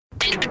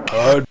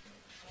Mark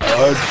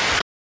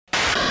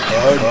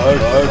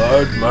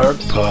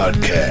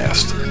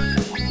Podcast.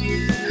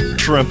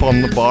 Shrimp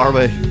on the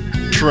barbie.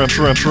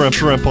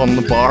 Shrimp on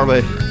the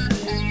barbie.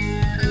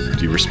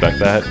 Do you respect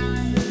that?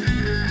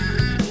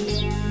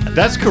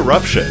 That's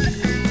corruption.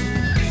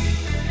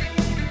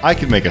 I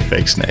could make a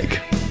fake snake.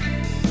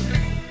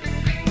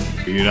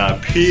 You do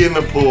not pee in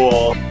the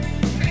pool.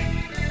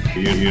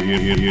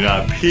 You do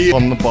not pee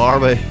on the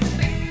barbie.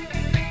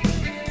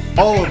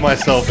 All of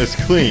myself is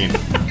clean.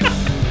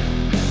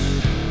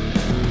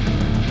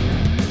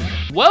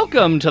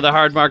 Welcome to the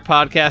Hard Mark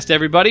Podcast,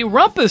 everybody.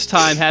 Rumpus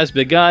Time has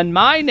begun.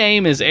 My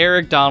name is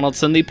Eric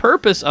Donaldson. The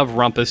purpose of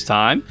Rumpus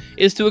Time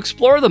is to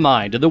explore the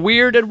mind of the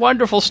weird and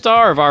wonderful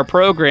star of our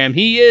program.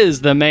 He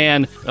is the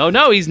man... Oh,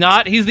 no, he's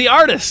not. He's the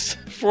artist,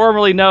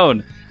 formerly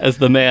known as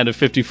the man of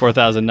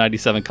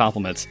 54,097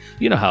 compliments.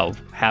 You know how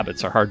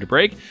habits are hard to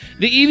break.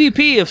 The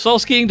EVP of Soul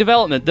Skiing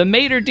Development, the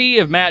Maitre D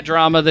of Matt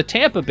Drama, the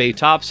Tampa Bay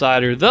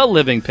Topsider, the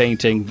Living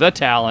Painting, the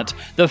Talent,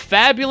 the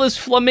fabulous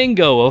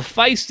flamingo of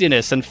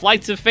feistiness and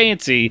flights of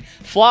fancy,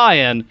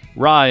 flying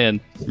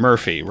Ryan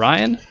Murphy.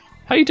 Ryan,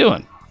 how you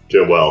doing?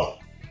 Doing well.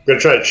 I'm going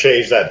to try to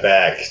change that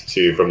back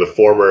from the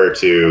former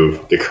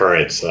to the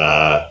current.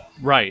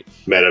 Right.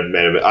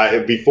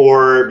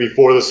 Before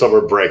the summer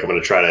break, I'm going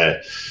to try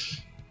to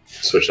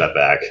switch that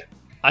back.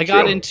 I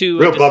got into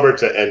real bummer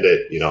to end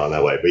it, on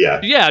that way.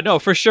 But yeah, no,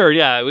 for sure.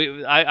 Yeah,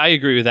 I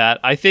agree with that.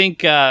 I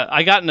think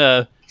I got in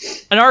an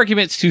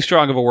argument's too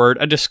strong of a word.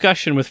 A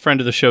discussion with friend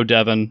of the show,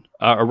 Devin,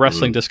 a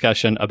wrestling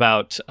discussion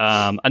about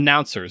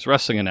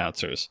wrestling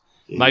announcers.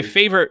 My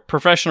favorite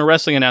professional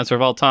wrestling announcer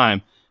of all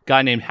time,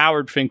 guy named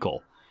Howard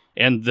Finkel,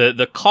 and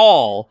the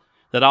call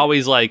that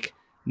always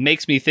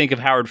makes me think of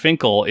Howard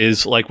Finkel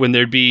is when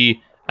there'd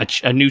be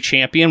a new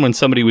champion, when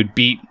somebody would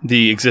beat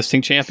the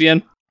existing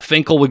champion.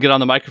 Finkel would get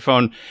on the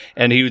microphone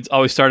and he would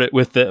always start it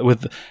with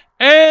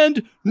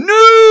and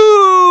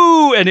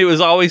new, and it was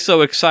always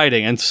so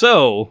exciting. And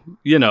so,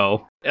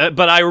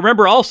 but I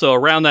remember also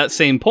around that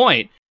same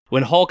point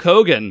when Hulk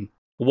Hogan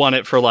won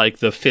it for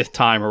the fifth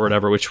time or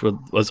whatever, which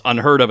was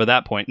unheard of at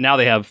that point. Now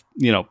they have,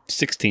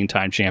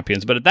 16-time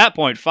champions, but at that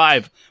point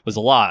 5 was a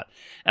lot.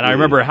 And I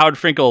remember Howard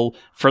Finkel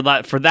for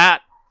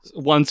that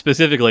one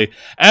specifically,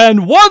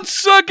 and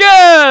once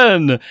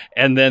again,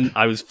 and then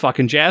I was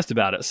fucking jazzed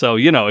about it. So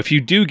if you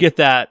do get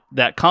that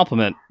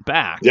compliment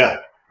back,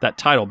 that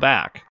title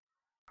back,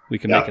 we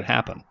can make it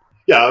happen.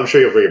 Yeah, I'm sure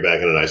you'll bring it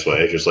back in a nice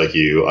way, just like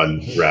you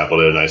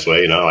unraveled it in a nice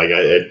way.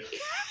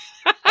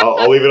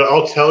 I'll leave it.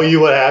 I'll tell you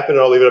what happened,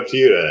 and I'll leave it up to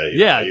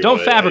you.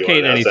 Don't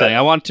fabricate anything.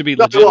 I want it to be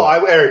legit.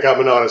 Well, Eric,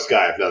 I'm an honest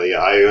guy. If nothing,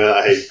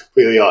 I'm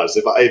completely honest.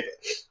 If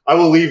I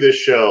will leave this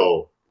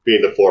show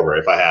being the former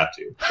if I have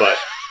to, but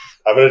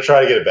I'm going to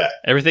try to get it back.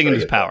 Everything in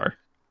his power.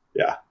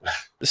 Yeah.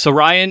 So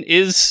Ryan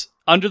is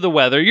under the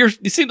weather.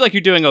 It seems like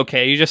you're doing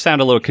okay. You just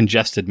sound a little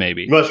congested,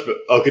 maybe. Much better.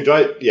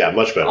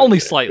 Only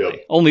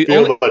slightly.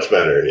 Feel much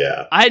better.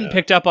 Yeah. I hadn't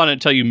picked up on it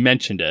until you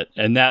mentioned it,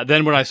 and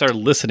then when I started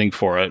listening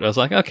for it, I was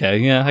like, okay,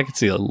 yeah, I could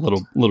see a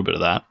little bit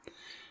of that.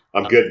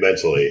 I'm good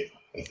mentally.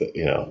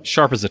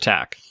 Sharp as a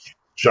tack.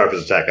 Sharp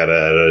as a tack. I had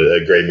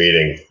a great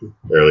meeting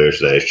earlier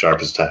today.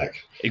 Sharp as a tack.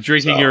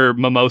 Drinking your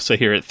mimosa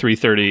here at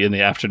 3:30 in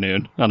the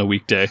afternoon on a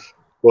weekday.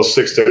 Well,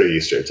 6:30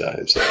 Eastern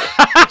time. So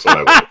that's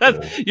what I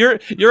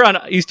work. You're on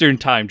Eastern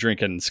time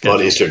drinking schedule.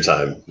 On Eastern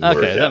time.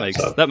 Okay,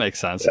 that makes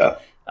sense.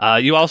 Yeah.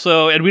 You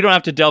also, and we don't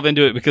have to delve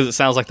into it because it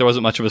sounds like there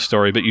wasn't much of a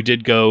story, but you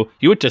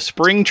went to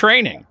spring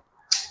training.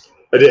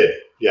 I did.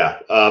 Yeah.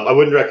 I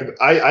wouldn't recommend.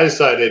 I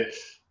decided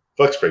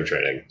fuck spring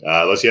training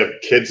unless you have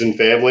kids and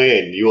family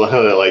and you want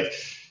to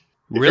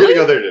If really?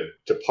 you're going to go there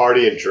to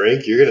party and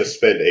drink, you're going to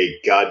spend a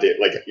goddamn,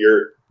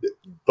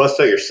 bust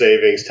out your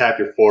savings, tap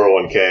your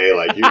 401k.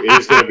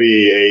 It's going to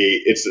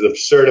be it's an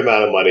absurd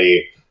amount of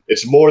money.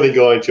 It's more than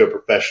going to a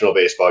professional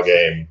baseball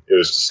game. It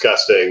was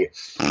disgusting.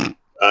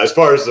 As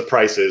far as the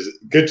prices,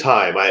 good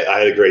time. I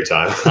had a great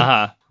time.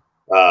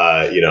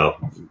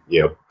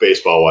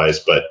 Baseball wise,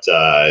 but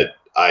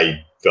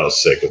I felt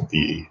sick with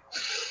the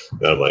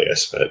amount of money I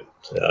spent.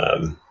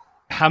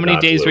 How many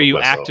days were you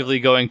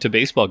actively going to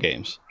baseball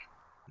games?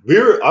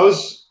 I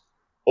was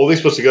only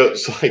supposed to go.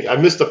 So I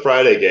missed the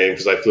Friday game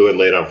because I flew in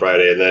late on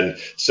Friday, and then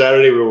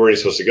Saturday we weren't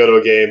supposed to go to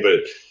a game. But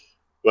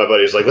my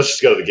buddy was like, "Let's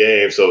just go to the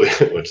game." So we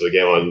went to the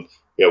game.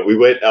 We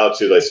went out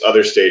to this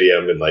other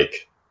stadium in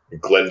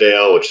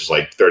Glendale, which is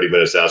 30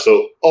 minutes out.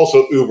 So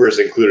also Uber is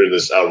included in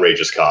this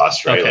outrageous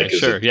cost, right? Okay,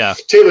 sure, yeah.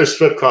 Taylor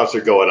Swift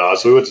concert going on,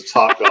 so we went to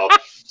Topgolf.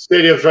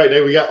 Stadium's right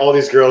now. We got all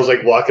these girls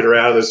walking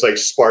around in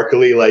this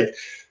sparkly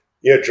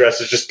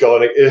dresses just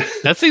going.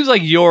 That seems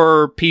like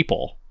your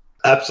people.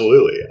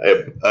 Absolutely.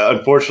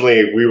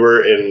 Unfortunately, we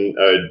were in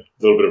a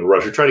little bit of a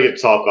rush. We were trying to get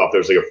to Topgolf. There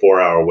was a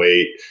 4-hour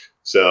wait.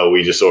 So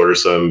we just ordered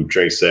some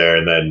drinks there,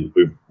 and then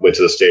we went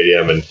to the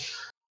stadium. And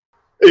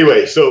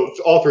anyway, so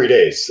all 3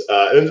 days.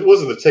 And it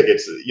wasn't the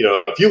tickets.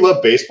 If you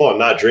love baseball and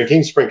not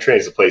drinking, spring training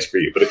is the place for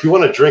you. But if you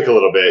want to drink a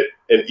little bit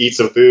and eat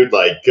some food,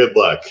 good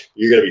luck.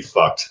 You're going to be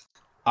fucked.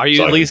 Are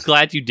you at least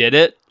glad you did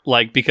it?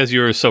 Like because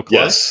you were so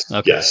close? Yes.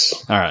 Okay.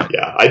 Yes. All right.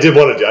 Yeah, I did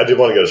want to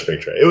go to spring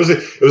training. It was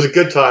a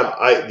good time.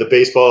 The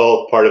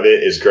baseball part of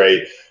it is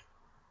great.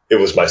 It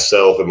was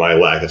myself and my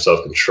lack of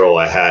self-control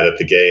I had at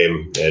the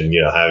game, and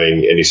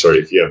having any sort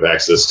of, if you have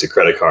access to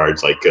credit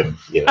cards, like good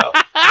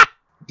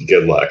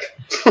good luck.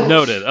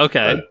 Noted.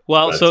 Okay.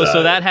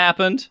 So that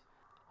happened.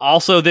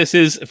 Also, this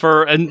is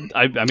I mean,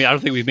 I don't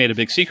think we've made a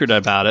big secret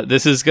about it.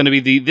 This is going to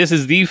be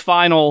the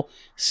final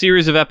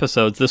series of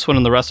episodes. This one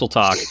in the Wrestle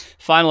Talk,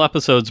 final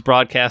episodes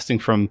broadcasting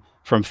from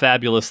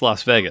fabulous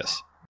Las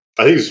Vegas.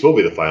 I think this will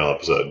be the final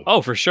episode.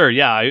 Oh, for sure.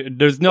 Yeah.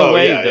 There's no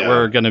way that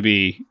we're going to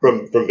be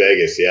from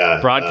Vegas. Yeah,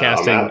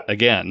 broadcasting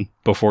again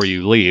before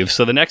you leave.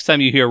 So the next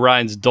time you hear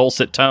Ryan's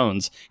dulcet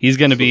tones, he's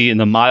going to be in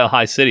the Mile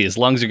High City. His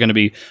lungs are going to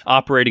be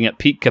operating at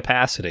peak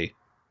capacity.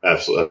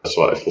 Absolutely.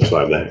 That's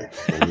why I'm there.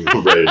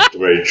 I'm ready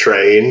to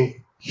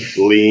train,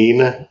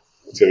 lean.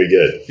 It's going to be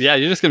good. Yeah,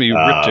 you're just going to be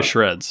ripped to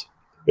shreds.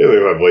 Maybe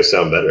my voice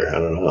sound better. I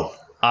don't know.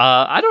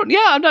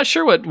 I'm not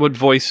sure what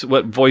voice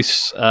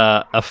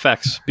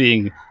effects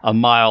being a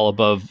mile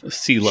above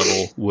sea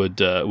level would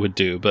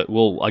do, but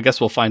I guess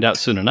we'll find out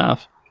soon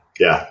enough.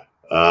 Yeah.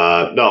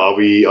 No, I'll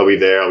be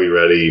there. I'll be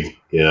ready,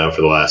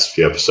 for the last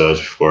few episodes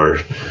for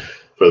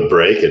the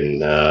break,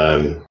 and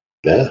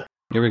yeah.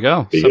 Here we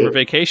go. Summer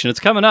vacation. It's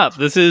coming up.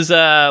 This is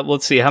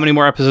let's see, how many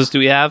more episodes do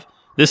we have?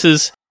 This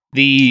is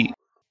the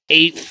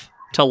 8th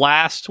to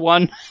last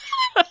one.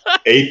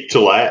 8th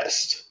to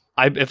last.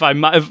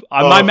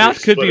 My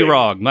math could be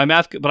wrong.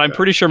 But I'm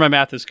pretty sure my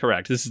math is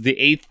correct. This is the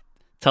 8th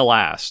to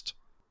last.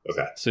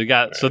 Okay. So you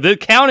got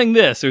counting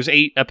this, there's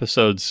 8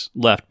 episodes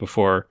left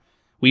before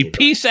we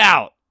peace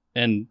out,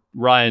 and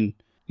Ryan,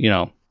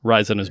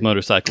 rides on his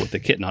motorcycle with the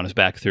kitten on his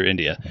back through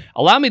India.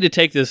 Allow me to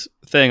take this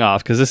thing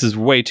off because this is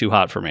way too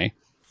hot for me.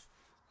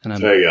 And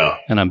there you go.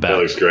 And I'm back. That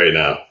looks great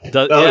now.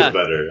 That looks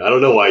better. I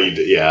don't know why you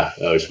did. Yeah,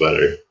 that looks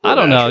better. I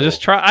don't know.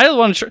 Just try. I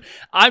want to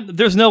try.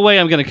 There's no way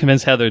I'm going to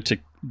convince Heather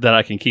that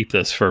I can keep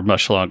this for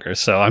much longer.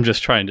 So I'm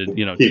just trying to,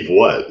 keep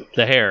what?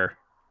 The hair.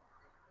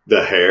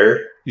 The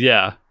hair?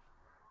 Yeah.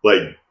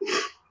 Like,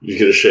 you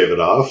gonna shave it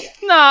off?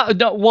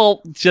 No.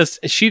 Well,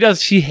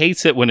 she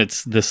hates it when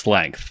it's this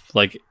length.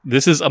 Like,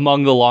 this is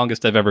among the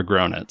longest I've ever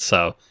grown it.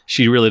 So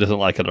she really doesn't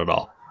like it at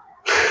all.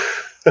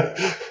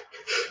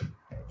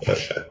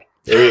 Okay.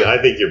 I mean,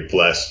 I think you're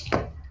blessed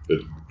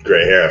with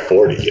gray hair at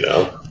 40,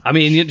 I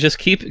mean, you just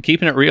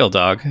keeping it real,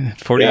 dog.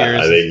 40 years.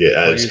 I think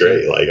that's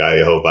great. Like,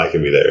 I hope I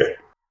can be there.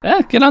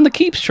 Yeah, get on the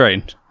Keeps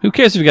train. Who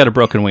cares if you got a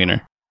broken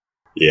wiener?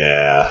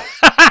 Yeah.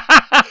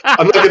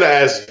 I'm not going to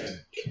ask.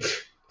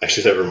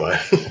 Actually, never mind.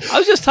 I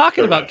was just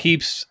talking about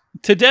Keeps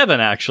to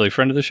Devin, actually,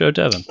 friend of the show,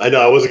 Devin. I know.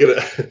 I wasn't going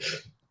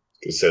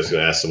to say I was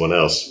going to ask someone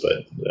else,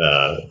 but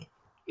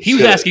he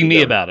was asking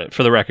me about it.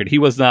 For the record, he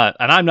was not,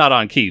 and I'm not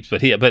on Keeps,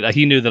 but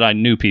he knew that I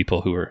knew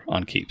people who were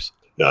on Keeps.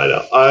 No, I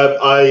know.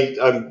 I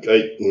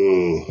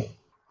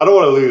don't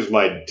want to lose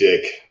my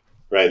dick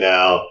right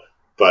now,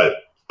 but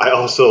I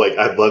also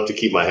I'd love to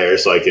keep my hair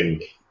so I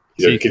can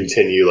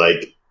continue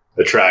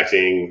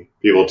attracting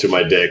people to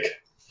my dick,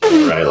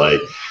 right?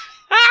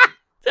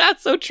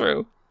 That's so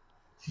true.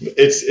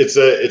 It's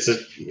a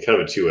kind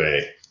of a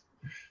two-way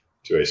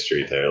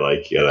street there.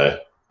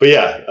 But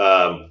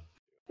yeah,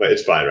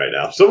 it's fine right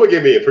now. Someone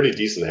gave me a pretty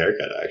decent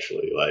haircut,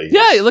 actually.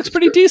 Yeah, it looks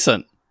pretty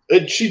decent.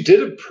 And she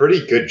did a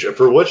pretty good job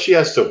for what she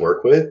has to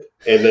work with.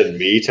 And then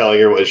me telling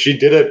her what she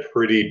did a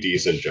pretty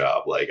decent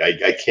job.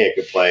 I can't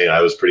complain.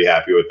 I was pretty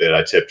happy with it.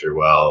 I tipped her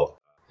well.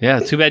 Yeah,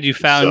 too bad you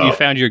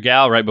found your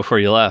gal right before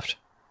you left.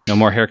 No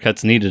more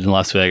haircuts needed in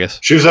Las Vegas.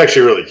 She was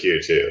actually really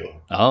cute too.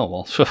 Oh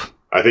well.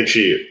 I think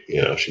she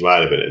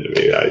might have been into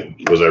me.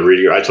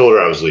 I told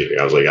her I was leaving.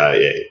 I was like,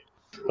 I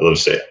love to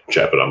stay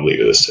chat, but I'm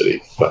leaving this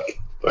city. Fuck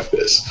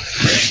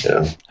this.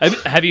 Yeah.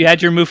 Have you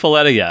had your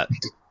muffaletta yet?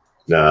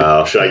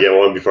 No. Should I get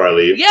one before I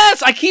leave?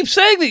 Yes, I keep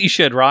saying that you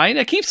should, Ryan.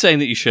 I keep saying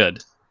that you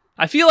should.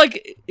 I feel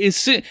like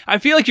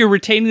you're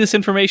retaining this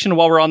information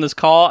while we're on this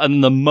call,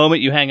 and the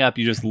moment you hang up,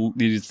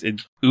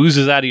 it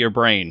oozes out of your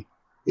brain.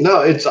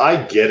 No,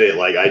 I get it.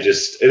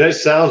 And it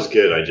sounds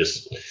good.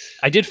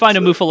 I did find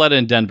a muffaletta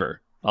in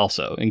Denver,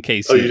 also, in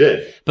case. Oh, you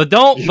did? But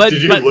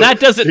that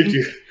doesn't.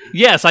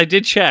 Yes, I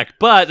did check,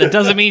 but that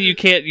doesn't mean you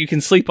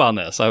can sleep on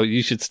this.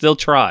 You should still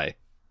try.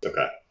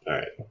 Okay. All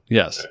right.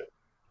 Yes. All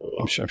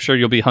right. I'm sure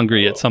you'll be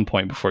hungry at some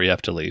point before you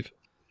have to leave.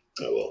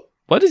 I will.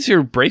 What is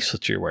your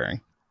bracelet you're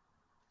wearing?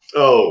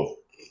 Oh,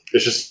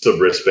 it's just a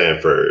wristband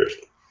for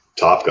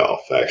Topgolf,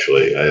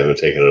 actually. I haven't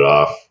taken it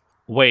off.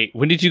 Wait,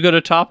 when did you go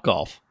to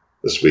Topgolf?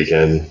 This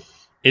weekend.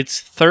 It's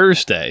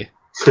Thursday.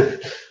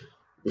 Should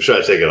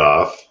I take it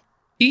off?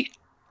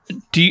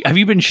 Have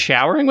you been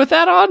showering with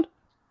that on?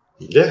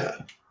 Yeah.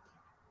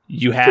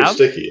 You have?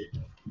 Pretty sticky.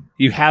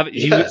 You have?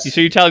 Yes.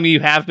 So you're telling me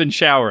you have been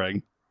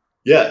showering?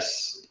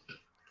 Yes.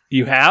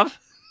 You have?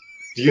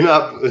 Do you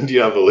not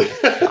believe?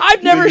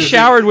 I've never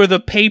showered with a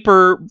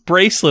paper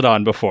bracelet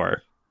on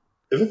before.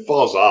 If it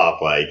falls off,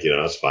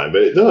 it's fine.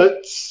 But no,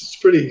 it's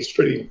pretty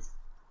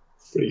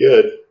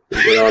good.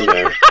 Get on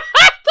there.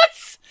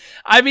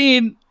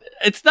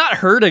 It's not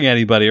hurting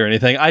anybody or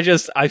anything.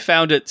 I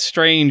found it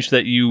strange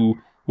that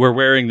you were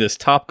wearing this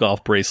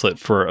Topgolf bracelet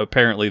for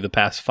apparently the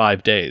past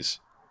 5 days.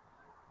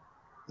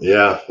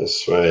 Yeah,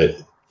 that's right.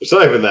 It's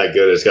not even that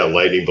good. It's got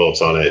lightning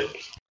bolts on it.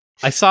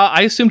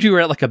 I assumed you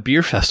were at like a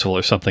beer festival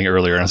or something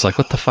earlier, and I was like,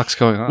 what the fuck's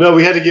going on? No,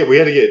 we had to get,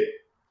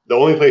 the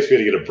only place we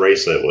had to get a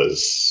bracelet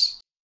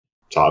was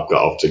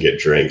Topgolf to get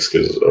drinks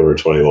because over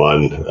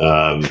 21.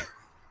 And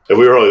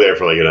we were only there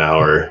for like an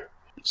hour.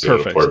 It's an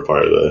important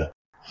part of the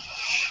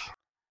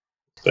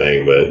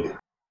thing, but...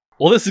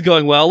 Well, this is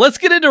going well. Let's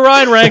get into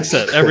Ryan Ranks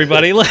It,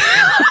 everybody. Let's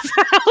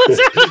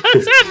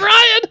have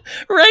Ryan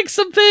rank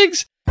some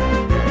things.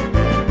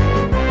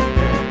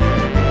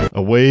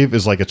 A wave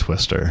is like a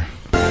twister.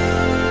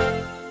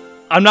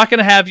 I'm not going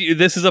to have you...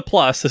 This is a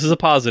plus. This is a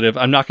positive.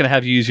 I'm not going to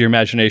have you use your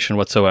imagination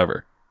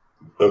whatsoever.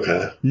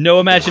 Okay. No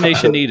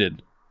imagination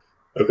needed.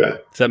 Okay.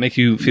 Does that make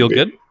you feel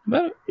good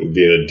about it?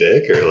 Being a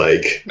dick or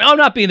like... No, I'm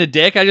not being a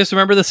dick. I just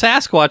remember the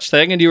Sasquatch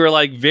thing, and you were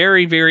like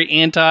very, very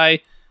anti...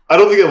 I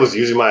don't think that was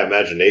using my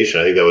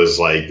imagination. I think that was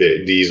like,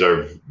 these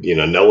are,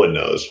 no one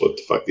knows what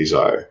the fuck these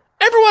are.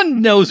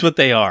 Everyone knows what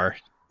they are.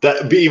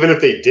 Even if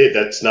they did,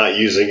 that's not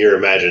using your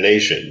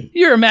imagination.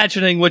 You're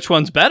imagining which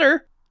one's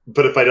better.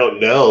 But if I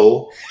don't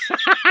know,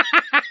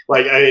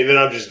 then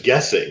I'm just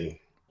guessing.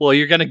 Well,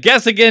 you're going to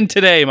guess again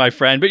today, my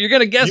friend, but you're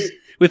going to guess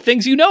with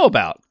things you know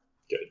about.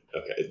 Good.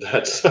 Okay,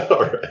 that's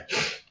all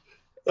right.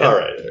 All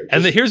right.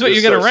 And here's what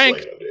you're going to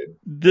rank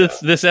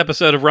this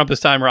episode of Rumpus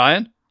Time,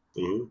 Ryan.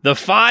 Mm-hmm. The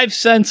 5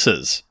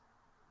 senses.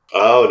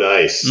 Oh,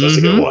 nice. That's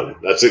a good one.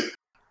 That's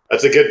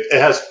a good.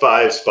 It has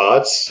 5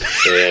 spots,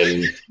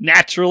 and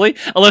naturally,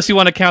 unless you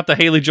want to count the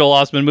Haley Joel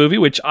Osment movie,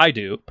 which I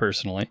do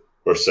personally,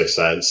 or Sixth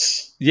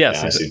Sense.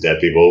 Yes, I see dead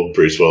people.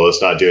 Bruce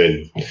Willis not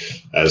doing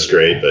as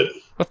great, but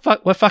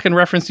what fucking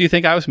reference do you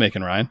think I was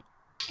making, Ryan?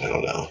 I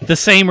don't know. The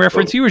same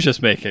reference you were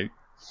just making.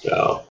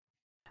 No.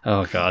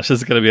 Oh gosh, this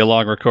is going to be a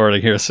long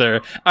recording here,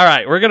 sir. All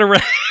right, we're gonna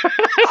rank.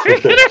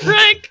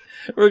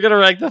 We're going to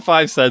rank the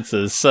 5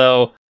 senses.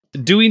 So,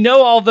 do we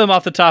know all of them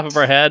off the top of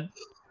our head?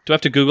 Do I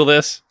have to Google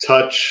this?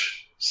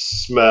 Touch,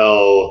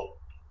 smell,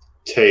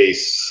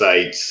 taste,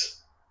 sight,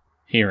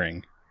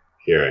 hearing.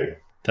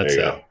 That's it.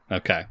 Go.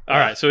 Okay. All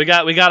right. So we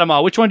got them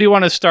all. Which one do you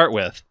want to start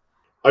with?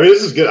 I mean,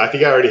 this is good. I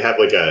think I already have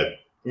I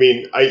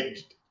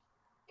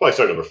probably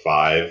start number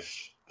 5.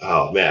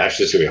 Oh man,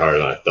 actually, it's gonna be harder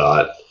than I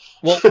thought.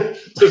 Well,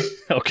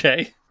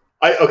 okay.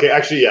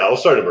 Actually, yeah, I'll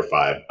start number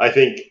 5. I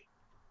think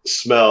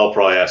smell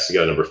probably has to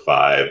go number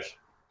 5,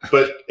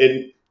 but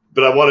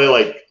I want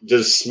to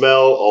does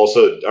smell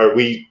also?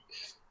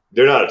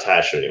 They're not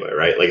attached anyway,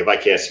 right? Like if I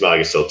can't smell, I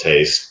can still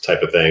taste,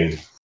 type of thing.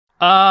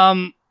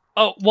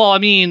 Oh well, I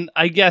mean,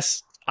 I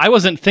guess I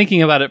wasn't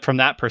thinking about it from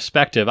that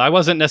perspective. I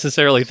wasn't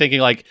necessarily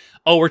thinking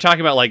we're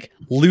talking about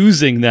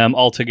losing them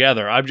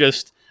altogether. I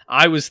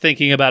was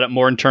thinking about it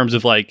more in terms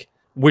of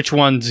which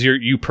ones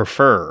you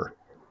prefer.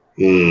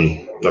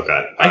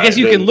 Okay. I guess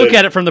you can look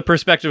at it from the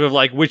perspective of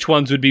which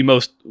ones would be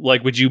most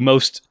would you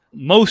most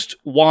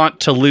want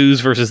to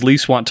lose versus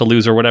least want to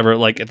lose or whatever.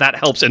 That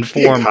helps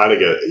inform. Kind of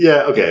good.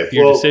 Yeah. Okay.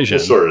 Your decision.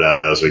 We'll sort it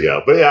out as we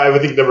go. But yeah, I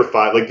would think number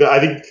 5. I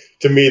think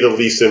to me the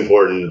least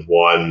important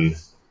one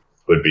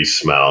would be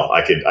smell.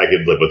 I could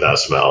live without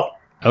smell.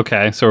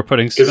 Okay, so we're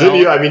putting smell.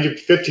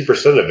 Because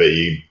 50% of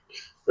it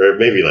or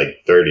maybe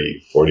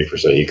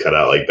 30-40% you cut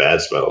out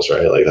bad smells,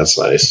 right? That's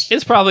nice.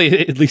 It's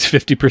probably at least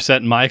 50%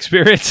 in my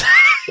experience.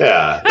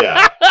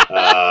 Yeah.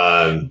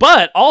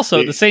 But also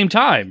at the same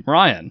time,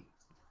 Ryan.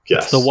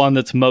 Yes. It's the one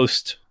that's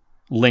most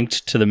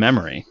linked to the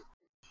memory.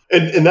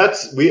 And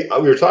that's we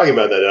were talking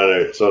about that down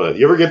in Arizona.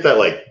 You ever get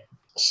that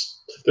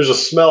there's a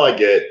smell I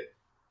get.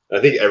 I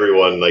think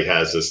everyone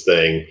has this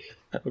thing.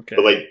 Okay.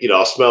 But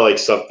I'll smell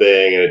something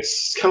and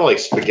it's kind of like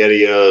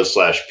SpaghettiOs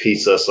 /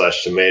 pizza /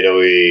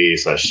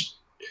 tomatoey /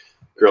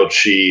 grilled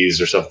cheese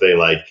or something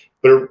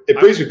but it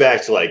brings me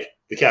back to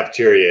the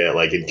cafeteria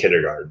in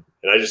kindergarten,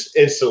 and I just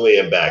instantly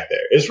am back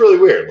there. It's really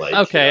weird.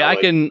 Okay,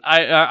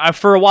 I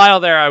for a while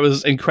there I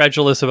was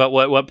incredulous about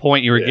what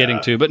point you were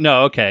getting to, but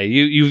no, okay,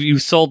 you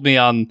sold me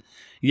on.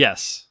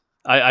 Yes,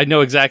 I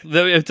know exactly.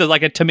 It's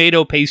a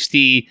tomato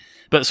pasty,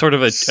 but sort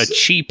of a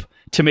cheap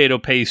tomato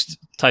paste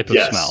type of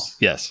smell.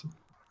 Yes.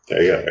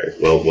 There you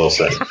go. Well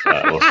said.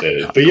 Well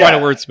stated. But quite a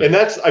wordsmith. And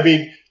that's.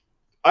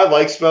 I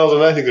like smells,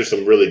 and I think there's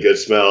some really good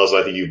smells.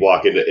 I think you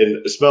walk into,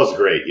 and it smells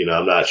great.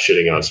 I'm not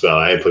shitting on smell.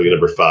 I am putting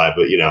number 5,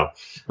 but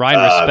Ryan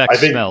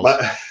respects smells.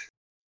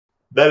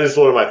 That is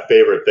one of my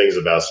favorite things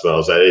about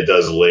smells. That it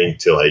does link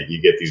to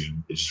you get these.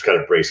 It just kind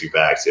of brings you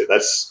back to it.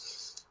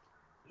 That's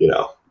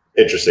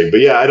interesting. But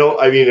yeah,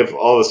 if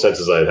all the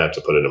senses, I'd have to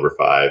put it number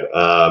 5,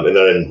 and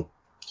then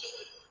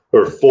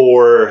number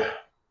 4.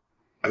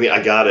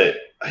 I got it.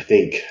 I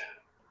think.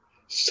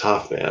 It's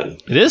tough, man.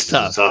 It is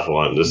tough. This is a tough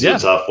one. This is a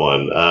tough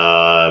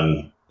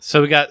one.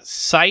 So we got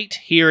sight,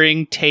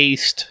 hearing,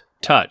 taste,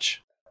 touch.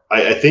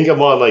 I think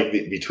I'm on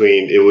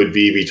between. It would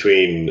be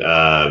between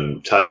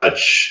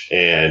touch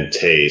and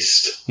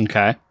taste.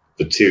 Okay.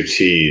 The 2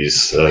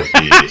 T's of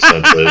the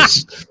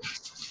senses.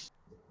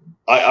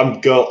 I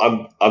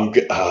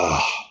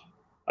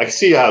I can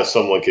see how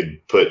someone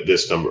could put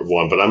this number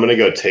 1, but I'm going to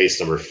go taste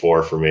number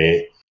 4 for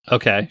me.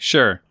 Okay,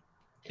 sure.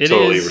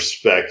 Totally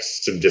respect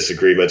some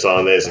disagreements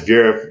on this. If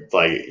you're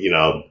like,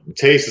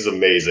 taste is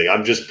amazing.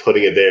 I'm just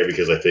putting it there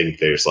because I think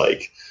there's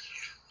like,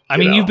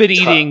 you've been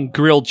eating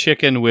grilled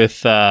chicken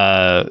with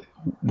pico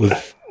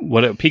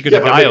de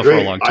gallo for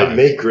a long time. I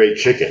make great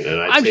chicken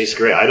and I taste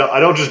great. I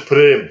don't just put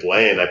it in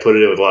bland. I put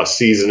it in with a lot of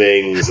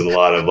seasonings and a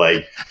lot of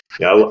like,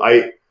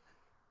 I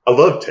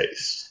love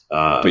taste.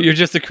 But you're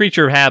just a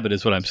creature of habit,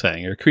 is what I'm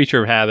saying. You're a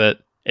creature of habit.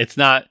 It's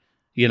not,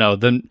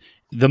 the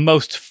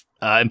most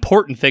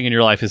important thing in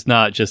your life is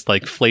not just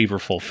like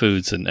flavorful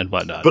foods and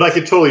whatnot. But I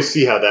could totally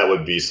see how that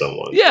would be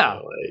someone. Yeah.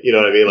 You know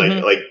what I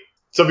mean? Like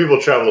some people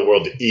travel the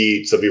world to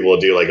eat. Some people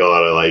do like a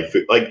lot of like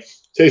food. Like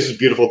taste is a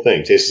beautiful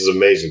thing. Taste is an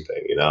amazing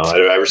thing.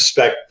 I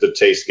respect the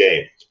taste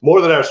game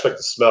more than I respect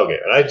the smell game.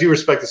 And I do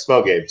respect the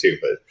smell game too,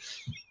 but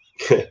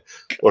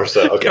or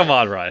so. Okay. Come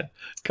on, Ryan.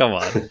 Come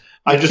on.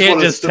 I just want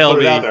to tell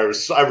me. I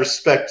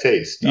respect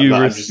taste. You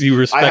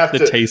respect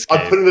the taste game.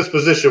 I'm put in this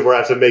position where I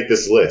have to make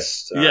this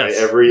list. Yes.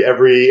 Right?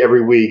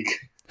 Every week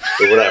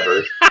or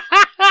whatever.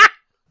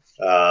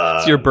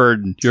 It's your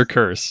burden, your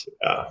curse.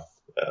 I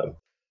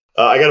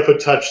got to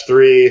put touch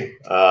 3.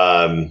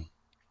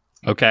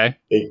 Okay.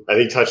 I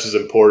think touch is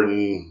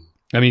important.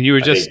 You were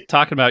just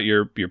talking about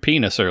your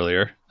penis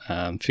earlier.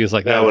 Feels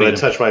like that. Yeah, when I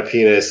touch my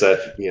penis,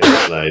 that's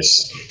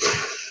nice.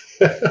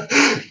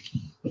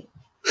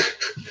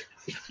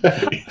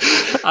 That's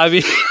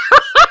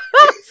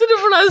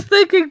what I was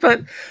thinking,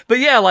 but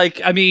yeah,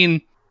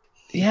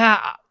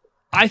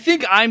 I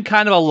think I'm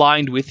kind of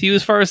aligned with you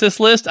as far as this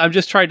list. I'm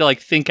just trying to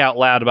think out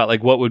loud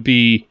about what would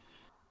be.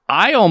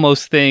 I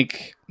almost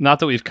think, not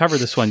that we've covered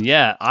this one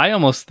yet, I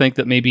almost think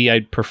that maybe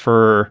I'd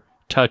prefer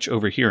touch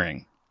over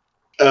hearing.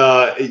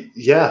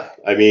 Yeah,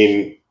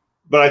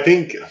 but I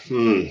think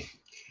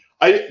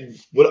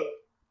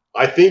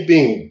I think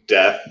being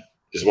deaf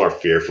is more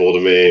fearful to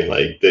me,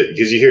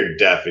 because you hear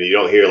deaf and you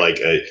don't hear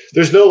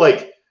there's no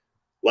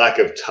lack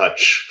of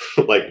touch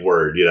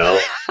word,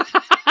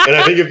 And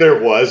I think if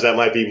there was, that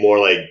might be more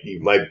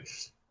you might.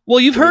 Well,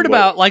 you've heard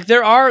about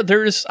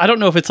there's I don't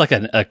know if it's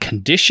a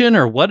condition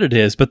or what it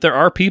is, but there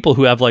are people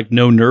who have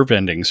no nerve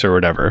endings or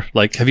whatever.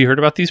 Have you heard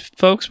about these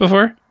folks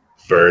before?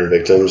 Burn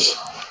victims.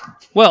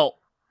 Well,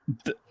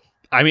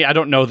 I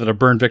don't know that a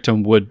burn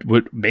victim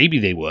would maybe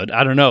they would.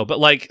 I don't know. But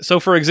so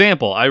for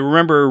example, I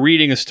remember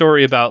reading a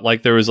story about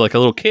there was a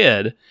little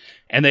kid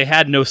and they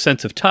had no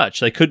sense of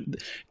touch. They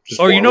could,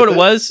 or you know what it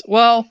was?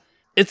 Well,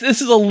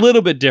 this is a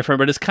little bit different,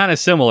 but it's kind of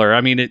similar.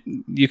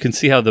 You can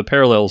see how the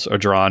parallels are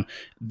drawn.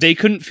 They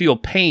couldn't feel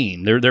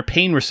pain. Their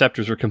pain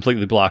receptors were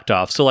completely blocked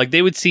off. So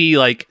they would see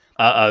a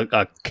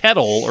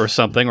kettle or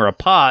something or a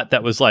pot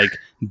that was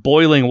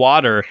boiling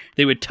water,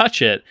 they would touch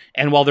it,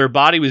 and while their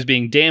body was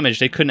being damaged,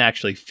 they couldn't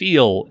actually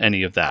feel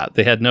any of that.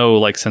 They had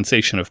no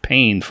sensation of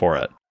pain for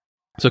it.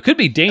 So it could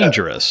be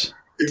dangerous.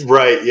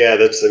 Right, yeah,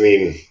 that's,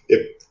 you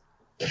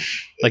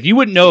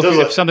wouldn't know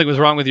if something was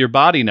wrong with your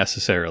body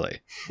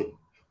necessarily.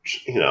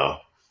 Yeah,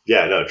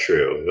 no,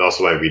 true. It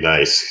also might be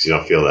nice because you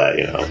don't feel that,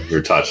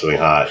 you're touching something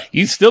hot.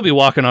 You'd still be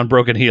walking on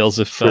broken heels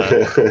if...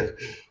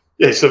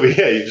 Yeah, so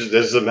it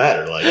doesn't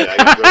matter.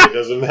 It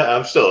doesn't matter.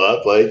 I'm still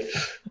up.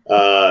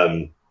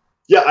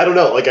 Yeah, I don't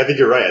know. I think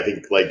you're right. I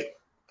think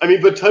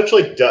but touch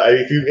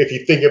if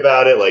you think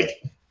about it,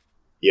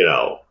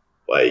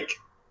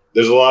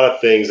 there's a lot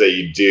of things that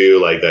you do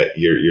that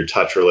you're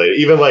touch related.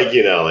 Even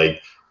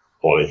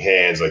holding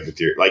hands, with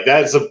your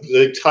that's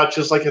the touch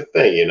is a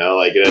thing.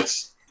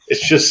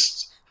 It's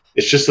just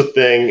a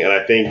thing, and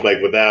I think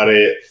without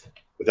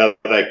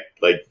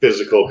that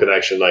physical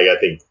connection, I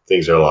think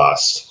things are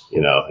lost.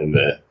 In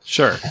the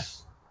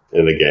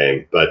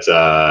game, but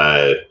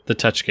the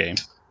touch game.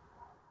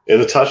 In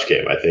the touch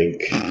game, I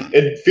think,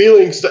 and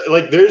feelings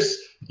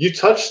you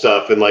touch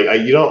stuff, and I'm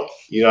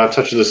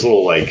touching this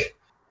little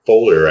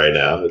folder right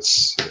now.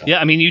 It's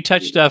you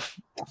touch stuff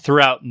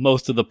throughout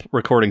most of the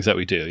recordings that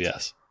we do.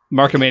 Yes,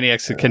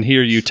 Markomaniacs can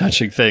hear you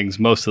touching things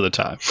most of the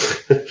time.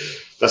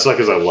 That's not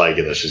because I like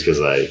it. That's just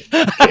because I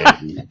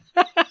can't.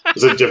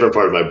 There's a different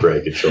part of my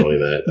brain controlling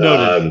that.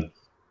 No.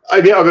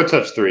 I'll go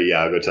touch 3. Yeah,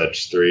 I'll go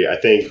touch 3. I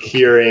think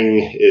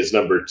hearing is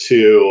number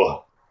 2,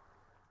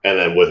 and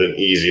then with an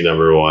easy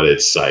number 1,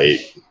 it's sight.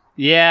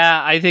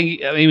 Yeah, I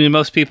think.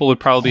 Most people would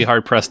probably be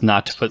hard pressed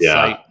not to put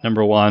sight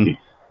number 1.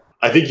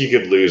 I think you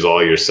could lose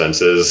all your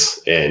senses,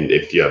 and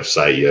if you have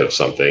sight, you have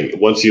something.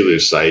 Once you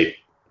lose sight,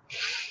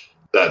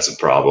 that's a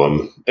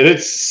problem, and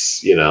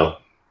it's Yeah.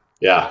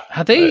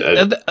 Have they?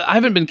 I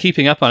haven't been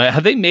keeping up on it.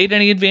 Have they made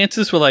any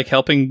advances with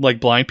helping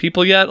blind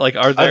people yet?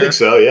 Are there? I think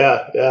so.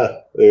 Yeah.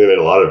 They made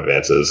a lot of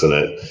advances in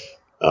it.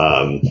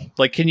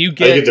 Can you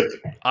get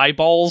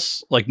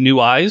eyeballs, new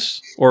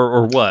eyes,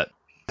 or what?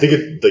 I think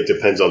it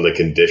depends on the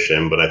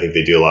condition, but I think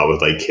they do a lot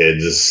with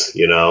kids,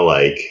 and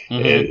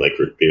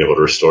being able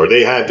to restore.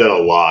 They have done a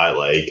lot,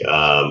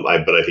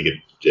 but I think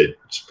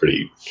it's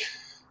pretty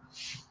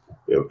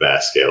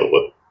vast scale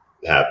what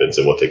happens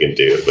and what they can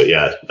do. But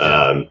yeah.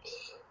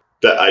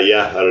 I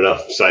don't know.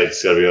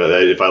 Sight's gotta be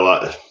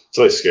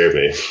always scared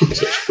me. It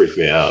freaked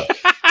me out.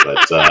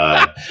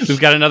 But we've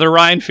got another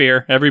Ryan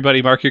fear.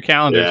 Everybody, mark your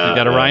calendars. Yeah, we've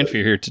got a Ryan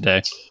fear here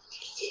today.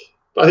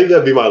 I think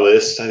that'd be my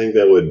list. I think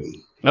that would.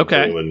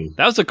 Okay,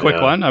 that was a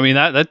quick one. I mean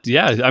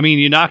yeah. I mean,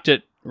 you knocked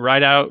it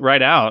right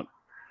out.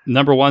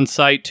 Number 1,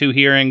 sight. 2,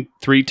 hearing.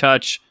 3,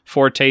 touch.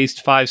 4,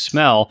 taste. 5,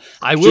 smell.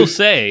 I will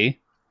say,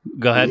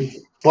 go ahead.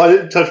 Well, I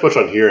didn't touch much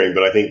on hearing,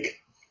 but I think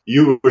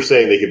you were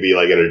saying they could be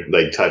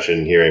like touch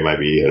and hearing might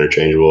be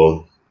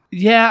interchangeable.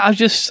 Yeah,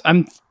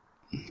 I'm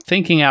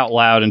thinking out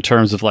loud in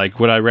terms of like,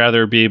 would I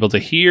rather be able to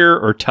hear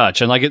or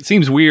touch? And like, it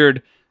seems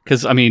weird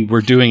because I mean,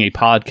 we're doing a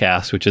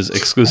podcast, which is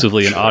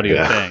exclusively an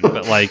audio thing.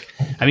 But like,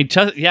 I mean,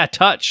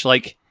 touch,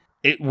 like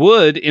it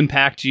would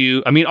impact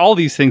you. I mean, all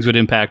these things would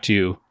impact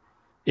you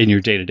in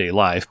your day-to-day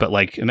life. But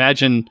like,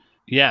 imagine,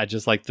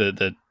 just like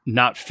the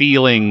not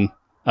feeling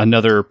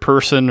another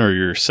person or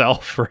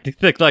yourself or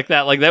anything like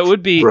that. Like that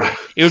would be, right.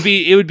 it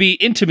would be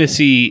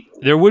intimacy.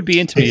 There would be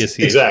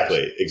intimacy.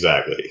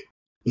 Exactly.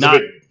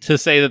 Not to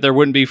say that there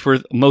wouldn't be for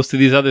most of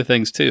these other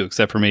things too,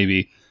 except for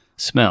maybe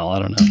smell. I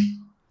don't know.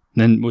 And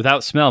then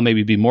without smell,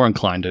 maybe be more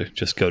inclined to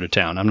just go to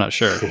town. I'm not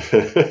sure.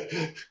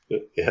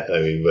 Yeah, I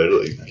mean, but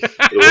look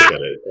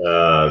at it.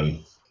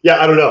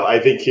 I don't know. I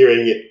think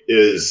hearing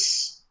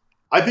is.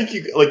 I think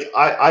you like.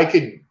 I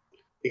could,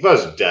 if I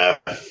was deaf,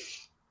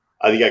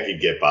 I think I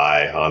could get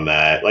by on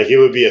that. Like, it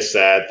would be a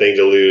sad thing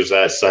to lose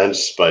that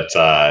sense, but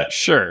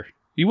sure,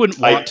 you wouldn't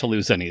want to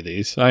lose any of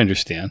these. I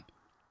understand.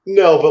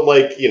 No, but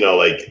like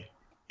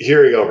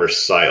hearing over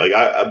sight,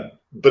 like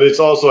but it's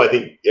also, I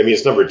think, I mean,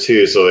 it's number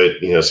 2, so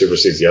it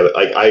supersedes the other.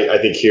 Like I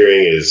think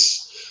hearing is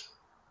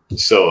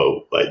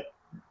so like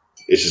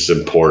it's just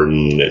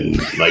important, and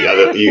like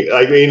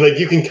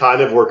you can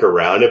kind of work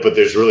around it, but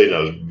there's really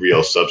no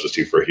real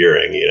substitute for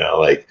hearing.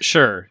 Like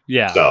sure,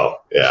 yeah. So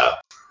yeah.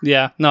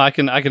 Yeah, no, I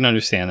can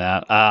understand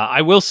that.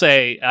 I will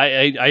say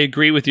I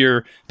agree with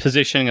your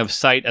positioning of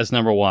sight as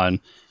number 1.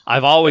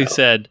 I've always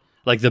said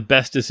like the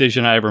best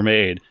decision I ever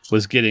made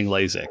was getting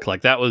LASIK.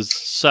 Like that was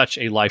such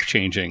a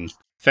life-changing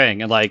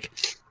thing, and like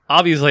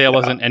obviously I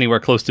wasn't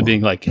anywhere close to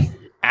being like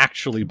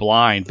actually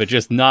blind, but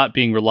just not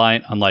being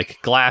reliant on like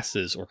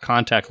glasses or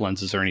contact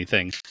lenses or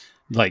anything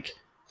like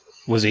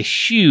was a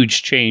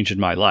huge change in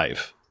my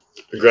life.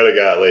 Greta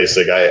got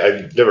LASIK.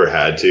 I've never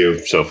had to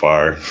so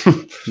far.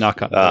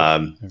 Knock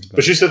on.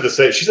 But she said the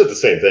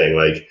same thing.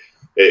 Like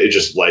it's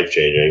just life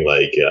changing.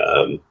 Like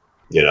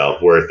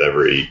worth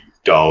every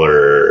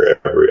dollar,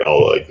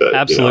 all like that.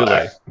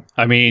 Absolutely.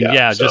 I mean,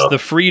 just the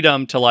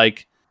freedom to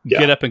like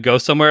get up and go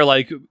somewhere.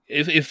 Like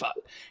if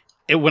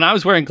when I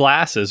was wearing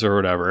glasses or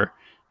whatever,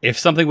 if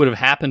something would have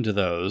happened to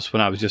those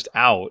when I was just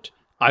out,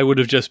 I would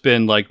have just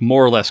been like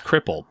more or less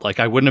crippled. Like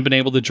I wouldn't have been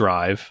able to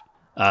drive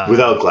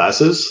without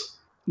glasses.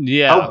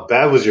 Yeah. How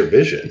bad was your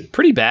vision?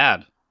 Pretty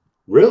bad.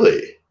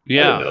 Really?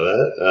 Yeah. I didn't know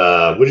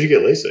that. When did you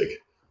get LASIK?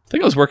 I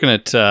think I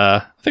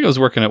was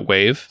working at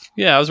Wave.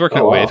 Yeah, I was working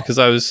at Wave because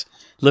I was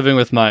living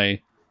with my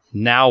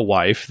now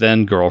wife,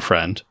 then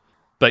girlfriend.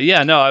 But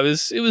yeah, no, it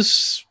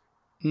was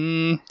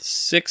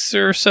 6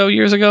 or so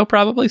years ago,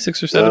 probably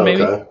 6 or 7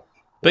 maybe.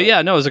 But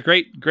yeah, no, it was a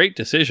great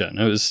decision.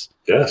 It was.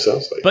 Yeah,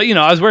 sounds like. But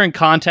I was wearing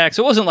contacts.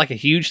 It wasn't like a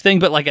huge thing,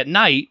 but like at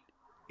night,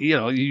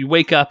 you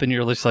wake up and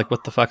you're just like,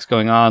 what the fuck's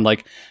going on?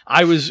 Like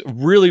I was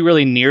really,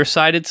 really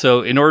nearsighted.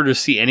 So in order to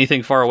see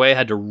anything far away, I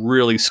had to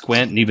really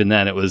squint. And even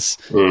then it was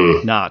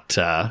not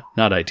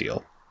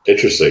ideal.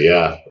 Interesting.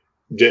 Yeah.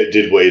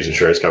 Did Wave's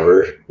insurance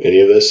cover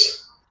any of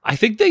this? I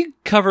think they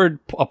covered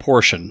a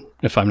portion,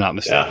 if I'm not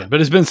mistaken.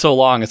 But it's been so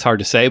long, it's hard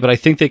to say. But I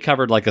think they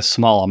covered like a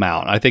small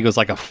amount. I think it was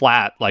like a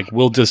flat, like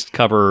we'll just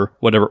cover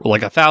whatever,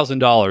 like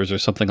 $1,000 or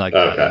something like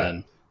that. And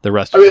then the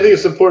rest. I think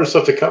it's important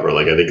stuff to cover.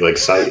 Like I think like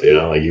sight,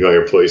 like you want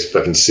your employees to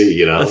fucking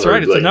see, That's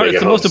right. It's, like, it's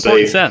the most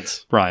important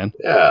sense, Brian.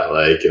 Yeah,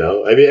 like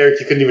I mean, Eric,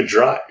 you couldn't even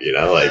drive,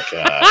 like.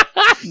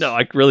 No,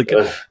 I really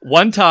could.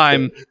 One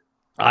time,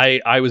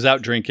 I was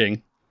out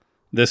drinking.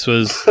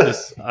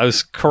 I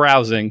was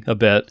carousing a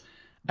bit,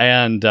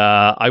 and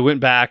I went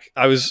back.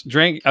 I was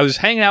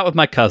hanging out with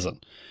my cousin,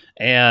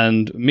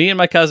 and me and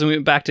my cousin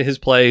went back to his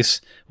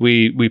place.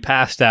 We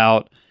passed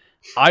out.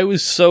 I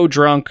was so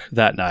drunk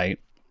that night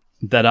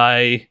that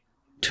I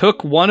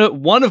took one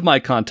of my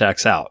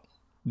contacts out.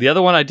 The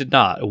other one I did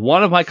not.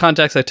 One of my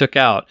contacts I took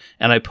out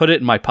and I put it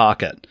in my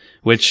pocket,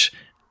 which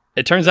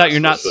it turns out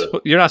you're not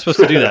supposed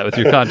to do that with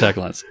your contact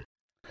lens.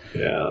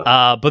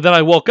 Yeah. But then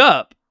I woke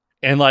up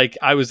and like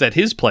I was at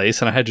his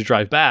place and I had to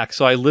drive back,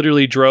 so I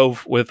literally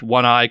drove with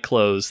one eye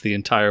closed the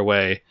entire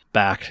way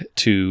back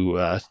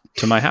to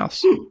my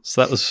house.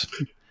 So that was.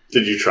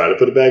 Did you try to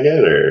put it back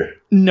in, or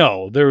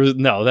no?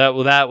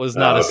 That was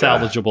not a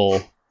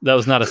salvageable. That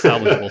was not a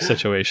salvageable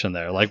situation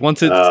there. Like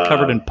once it's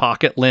covered in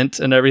pocket lint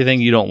and everything,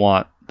 you don't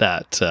want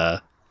that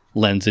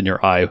lens in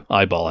your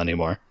eyeball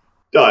anymore.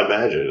 No, I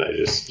imagine. I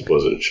just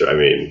wasn't sure. I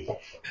mean,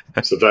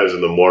 sometimes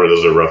in the morning,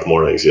 those are rough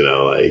mornings,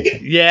 like.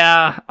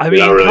 Yeah, I You're mean,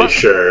 not really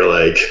sure,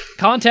 like.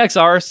 Contacts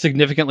are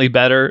significantly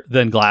better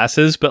than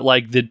glasses, but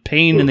like the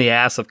pain in the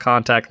ass of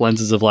contact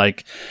lenses of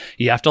like,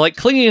 you have to like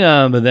clean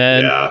them, and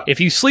then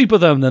if you sleep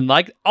with them, then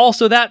like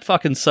also that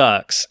fucking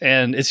sucks,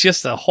 and it's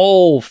just a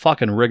whole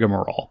fucking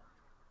rigmarole.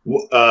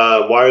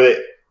 Why are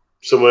they?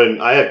 So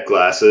when I have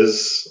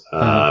glasses,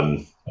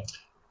 don't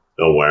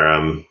wear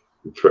them.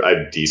 I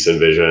have decent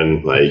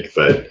vision,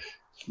 but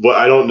what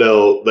I don't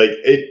know,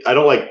 I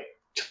don't like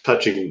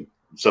touching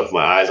stuff with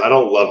my eyes. I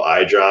don't love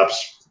eye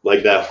drops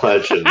like that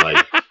much, and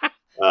like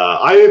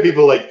I have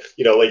people like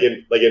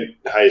in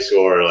high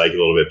school or like a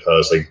little bit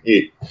post, like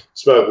you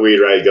smoke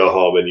weed, right? Go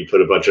home and you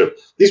put a bunch of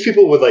these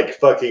people would like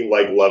fucking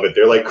like love it.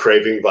 They're like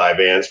craving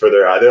Vyvanse for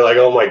their eye. They're like,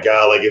 oh my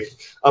god, like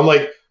if I'm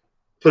like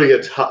putting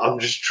I'm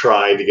just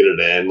trying to get it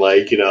in,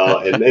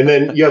 and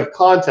then you have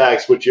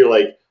contacts, which you're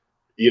like.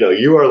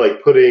 You are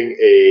like putting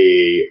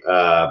a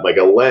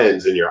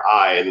lens in your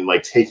eye and then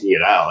like taking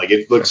it out. Like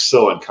it looks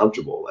so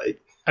uncomfortable.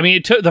 Like, I mean,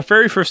 it took the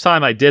very first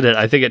time I did it.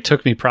 I think it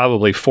took me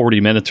probably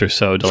 40 minutes or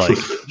so to like.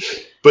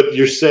 But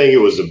you're saying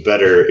it was a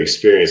better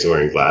experience than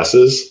wearing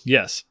glasses?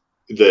 Yes.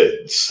 The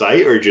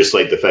sight, or just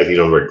like the fact that you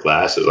don't wear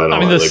glasses? I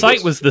mean, the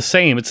sight was the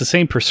same. It's the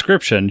same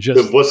prescription.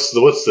 Just what's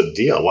the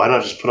deal? Why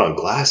not just put on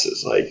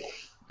glasses? Like,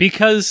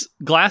 because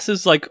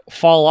glasses like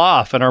fall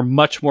off and are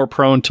much more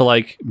prone to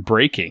like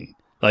breaking.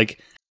 Like.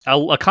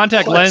 A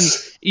contact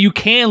lens, you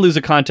can lose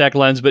a contact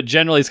lens, but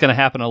generally it's going to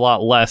happen a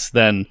lot less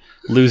than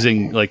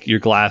losing like your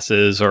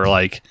glasses or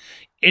like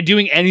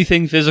doing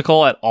anything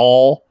physical at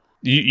all.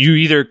 You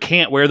either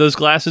can't wear those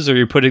glasses or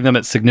you're putting them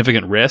at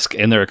significant risk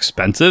and they're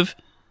expensive.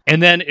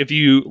 And then if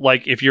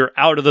you're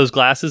out of those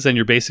glasses, then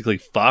you're basically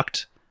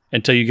fucked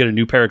until you get a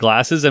new pair of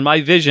glasses. And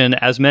my vision,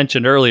 as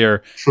mentioned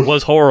earlier,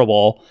 was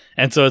horrible.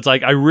 And so it's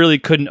like I really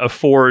couldn't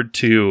afford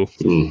to...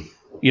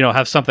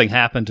 have something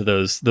happen to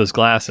those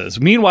glasses.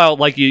 Meanwhile,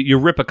 like you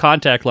rip a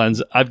contact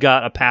lens, I've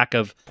got a pack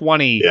of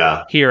 20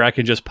 here. I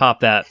can just pop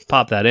that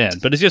in.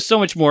 But it's just so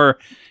much more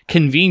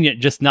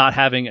convenient just not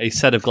having a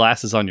set of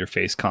glasses on your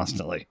face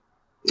constantly.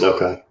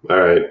 Okay.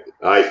 All right.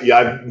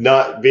 I'm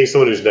not being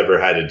someone who's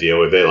never had to deal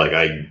with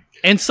it.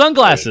 And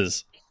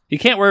sunglasses. You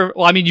can't wear,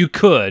 well, I mean, you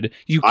could.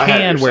 I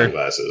have your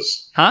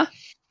sunglasses. Huh?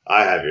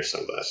 I have your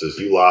sunglasses.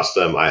 You lost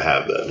them. I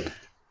have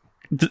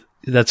them.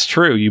 That's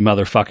true, you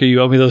motherfucker.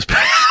 You owe me those.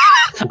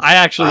 I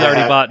actually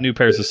already bought new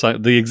pairs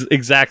of the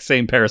exact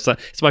same pair of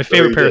sunglasses. It's my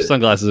favorite pair of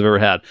sunglasses I've ever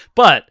had.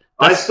 But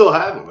I still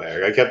have them,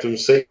 Eric. I kept them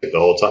safe the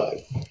whole time.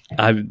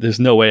 There's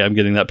no way I'm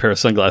getting that pair of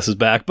sunglasses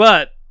back.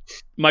 But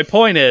my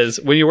point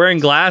is, when you're wearing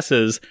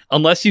glasses,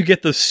 unless you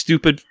get those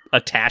stupid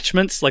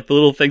attachments, like the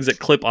little things that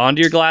clip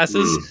onto your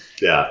glasses,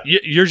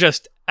 you're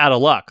just out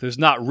of luck. There's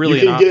not really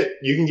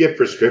you can get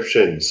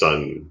prescription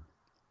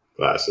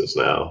sunglasses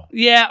now.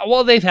 Yeah,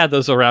 well, they've had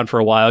those around for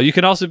a while. You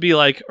can also be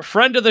like,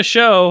 friend of the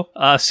show,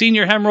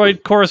 senior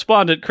hemorrhoid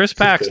correspondent Chris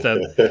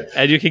Paxton,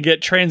 and you can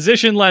get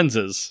transition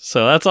lenses.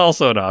 So that's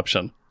also an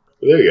option.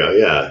 There you go,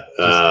 yeah.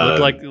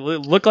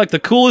 Look like the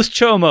coolest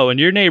chomo in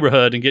your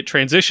neighborhood and get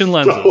transition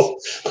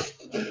lenses.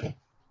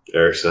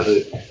 Eric said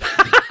it.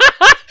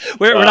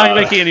 We're not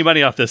making any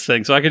money off this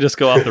thing, so I can just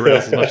go off the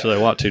rails as much as I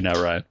want to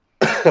now, Ryan.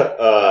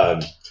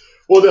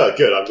 Well, no,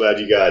 good. I'm glad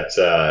you got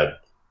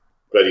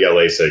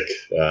LASIK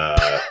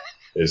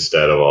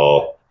instead of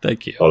all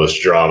this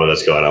drama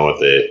that's going on with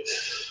the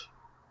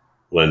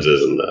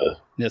lenses and the.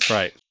 That's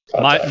right.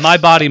 My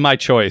body, my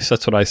choice.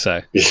 That's what I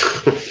say.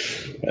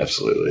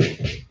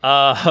 Absolutely.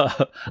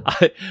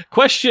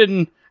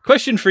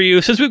 Question for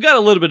you. Since we've got a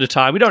little bit of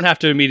time, we don't have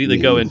to immediately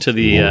go into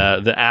the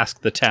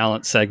Ask the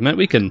Talent segment.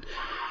 We can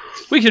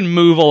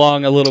move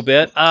along a little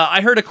bit.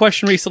 I heard a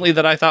question recently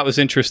that I thought was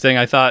interesting.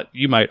 I thought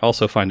you might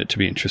also find it to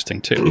be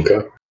interesting too.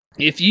 Okay.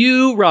 If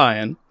you,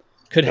 Ryan,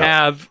 could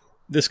have,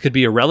 this could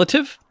be a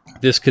relative,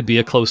 this could be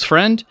a close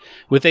friend,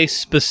 with a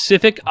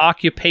specific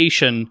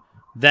occupation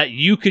that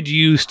you could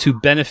use to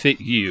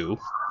benefit you,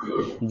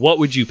 what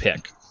would you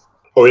pick?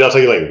 Are we not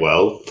talking like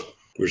wealth?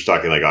 We're just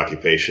talking like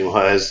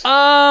occupation-wise?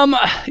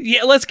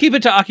 Yeah, let's keep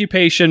it to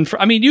occupation.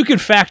 You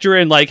could factor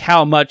in like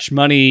how much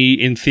money,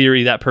 in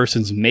theory, that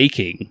person's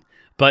making.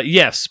 But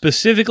yes,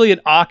 specifically an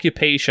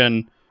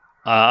occupation,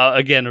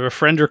 again, of a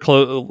friend or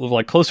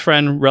close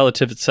friend,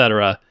 relative,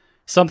 etc.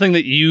 Something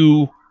that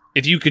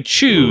if you could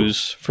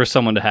choose for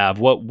someone to have,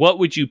 what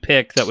would you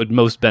pick that would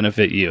most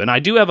benefit you? And I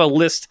do have a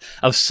list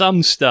of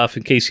some stuff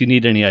in case you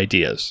need any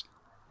ideas.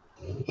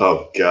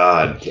 Oh,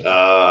 God.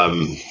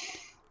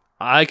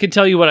 I can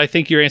tell you what I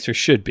think your answer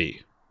should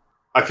be.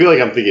 I feel like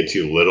I'm thinking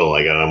too little.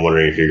 Like, I'm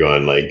wondering if you're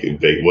going like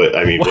big.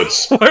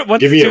 What's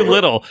too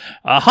little?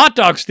 A hot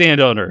dog stand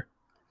owner.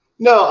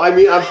 No,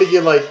 I'm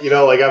thinking like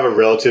I have a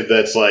relative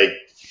that's like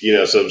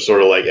some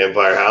sort of like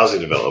Empire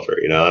housing developer,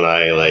 and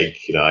I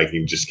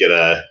can just get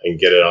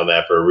it on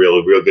that for a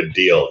real good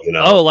deal,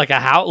 Oh, like a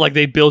house, like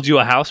they build you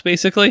a house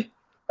basically?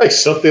 Like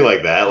something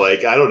like that.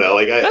 Like I don't know,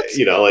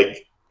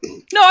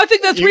 No, I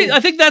think I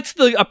think that's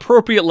the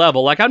appropriate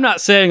level. Like, I'm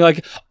not saying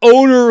like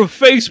owner of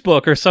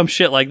Facebook or some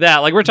shit like that.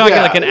 Like, we're talking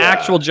like an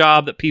actual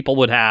job that people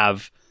would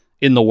have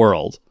in the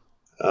world.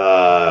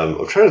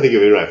 I'm trying to think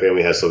if any of my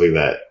family has something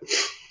that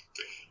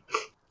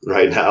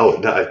right now.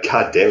 No,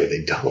 God damn it,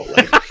 they don't.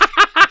 Like,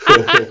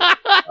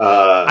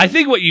 I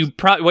think what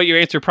your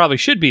answer probably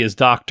should be is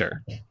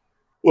doctor.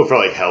 Well, for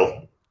like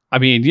health. I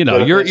mean,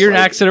 you're an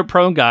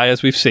accident-prone guy,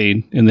 as we've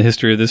seen in the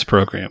history of this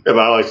program. Yeah, but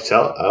I don't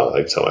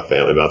like to tell my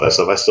family about that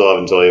stuff. I still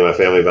haven't told my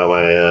family about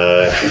my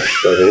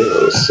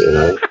diagnosis, you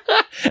know.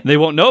 They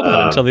won't know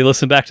about it until they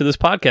listen back to this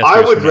podcast.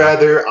 I would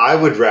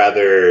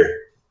rather.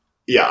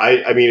 Yeah,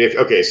 I mean,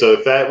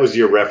 if that was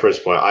your reference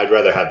point, I'd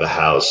rather have the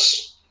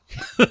house.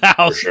 The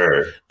house, for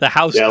sure. The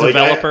house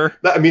developer.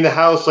 I mean, the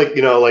house, like,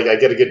 you know, like I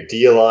get a good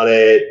deal on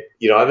it.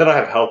 You know, and then I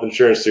have health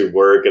insurance through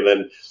work, and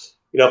then,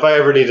 you know, if I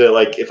ever need to,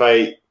 like, if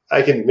I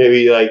can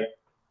maybe like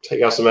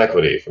take out some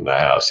equity from the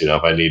house. You know,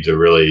 if I need to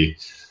really,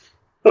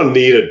 I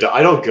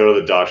don't go to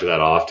the doctor that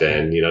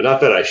often. You know,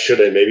 not that I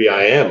shouldn't. Maybe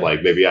I am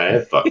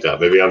fucked up.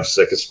 Maybe I'm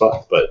sick as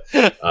fuck. But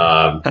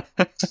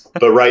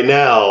right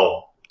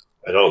now,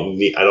 I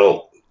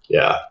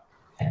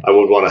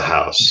would want a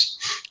house.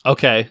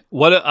 Okay.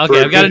 I've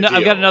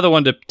got another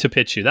one to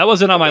pitch you. That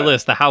wasn't on my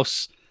list. The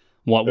house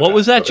one. What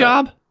was that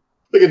job?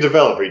 Like a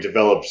developer. He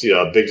develops, you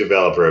know, a big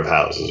developer of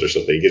houses or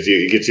something.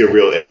 He gets you a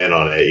real in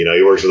on it. You know,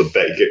 he works with a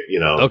bank,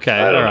 you know.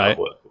 Okay, all right.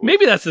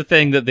 Maybe that's the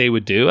thing that they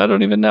would do. I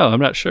don't even know. I'm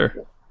not sure.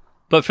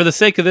 But for the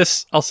sake of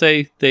this, I'll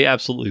say they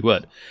absolutely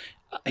would.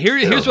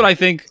 Here's what I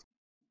think.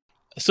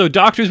 So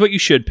doctor's what you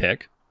should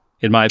pick,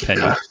 in my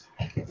opinion.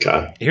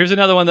 Okay. Here's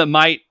another one that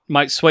might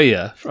sway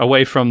you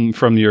away from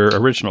your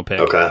original pick.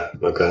 Okay.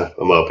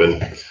 I'm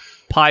open.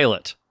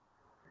 Pilot.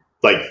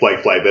 Like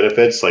flight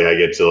benefits? Like I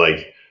get to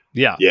like...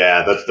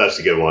 Yeah, that's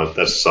a good one.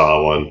 That's a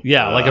solid one.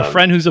 Yeah, like a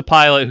friend who's a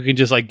pilot who can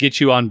just like get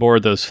you on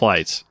board those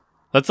flights.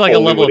 That's like a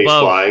level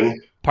above.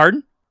 Flying?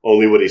 Pardon?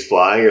 Only when he's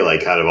flying, or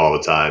like kind of all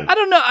the time? I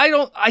don't know.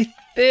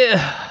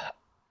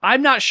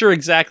 I'm not sure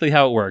exactly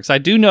how it works. I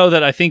do know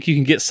that I think you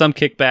can get some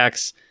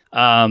kickbacks,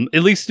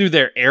 at least through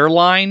their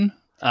airline.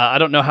 I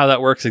don't know how that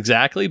works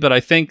exactly, but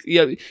I think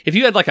if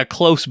you had like a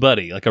close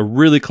buddy, like a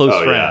really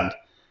close friend,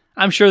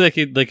 I'm sure they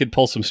could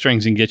pull some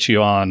strings and get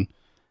you on.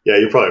 Yeah,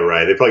 you're probably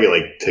right. They probably get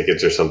like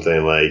tickets or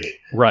something like.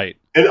 Right.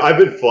 And I've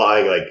been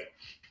flying like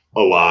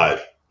a lot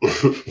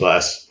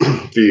last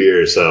few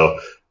years, so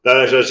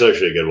that's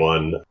actually a good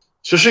one.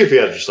 Especially if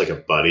you have just like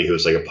a buddy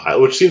who's like a pilot,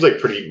 which seems like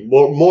pretty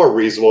more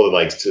reasonable than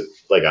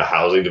like a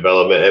housing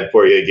development and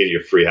for you to get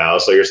your free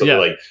house like or something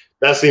like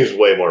that seems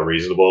way more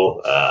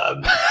reasonable.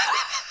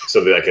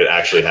 Something that could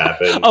actually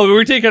happen. Oh,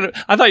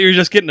 I thought you were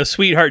just getting a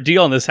sweetheart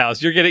deal on this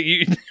house.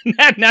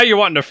 Now you're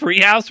wanting a free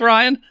house,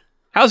 Ryan?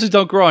 Houses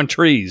don't grow on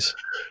trees.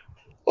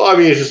 Well, I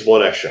mean, it's just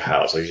one extra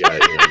house. Like,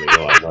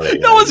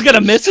 no one's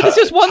gonna miss it. It's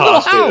just one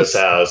little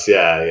house.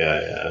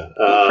 Yeah.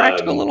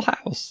 Practical little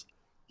house.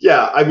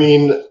 Yeah, I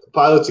mean,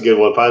 pilot's a good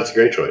one. Pilot's a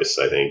great choice.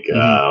 I think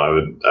I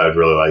would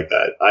really like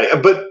that.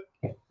 But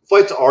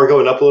flights are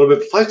going up a little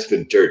bit. Flights have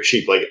been dirt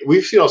cheap. Like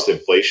we've seen all this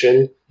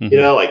inflation.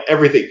 You know, like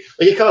everything.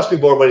 Like it costs me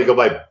more money to go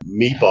buy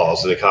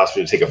meatballs than it costs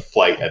me to take a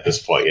flight at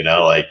this point. You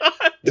know, like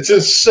it's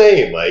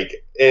insane.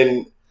 Like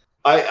and.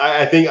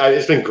 I think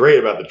it's been great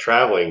about the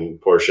traveling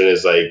portion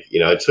is like,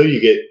 you know, until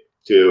you get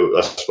to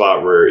a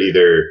spot where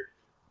either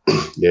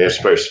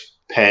you're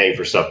paying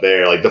for stuff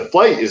there, like the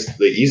flight is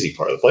the easy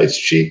part. The flight's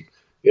cheap,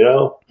 you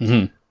know.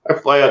 I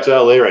fly out to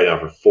LA right now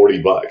for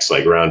 $40,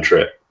 like round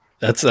trip.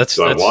 That's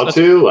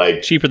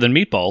cheaper than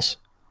meatballs.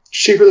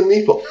 Cheaper than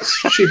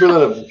meatballs. Cheaper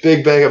than a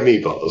big bag of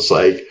meatballs.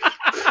 Like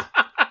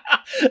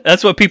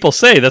that's what people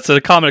say. That's a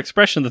common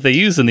expression that they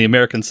use in the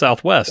American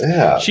Southwest.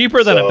 Yeah,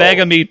 cheaper than a bag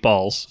of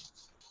meatballs.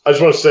 I just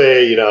want to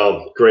say, you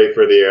know, great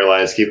for the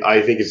airlines.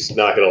 I think it's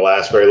not going to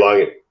last very long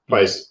at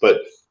price, but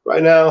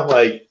right now,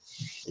 like,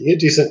 you get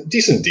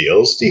decent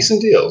deals. You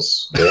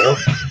know?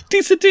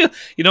 Decent deal.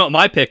 You know what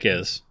my pick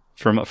is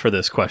for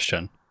this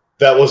question?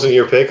 That wasn't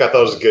your pick. I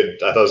thought it was a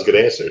good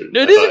answer.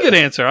 It is a good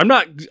answer. I'm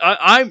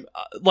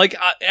like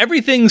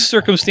everything's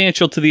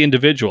circumstantial to the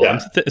individual. Yeah,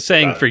 I'm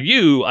saying for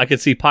you, I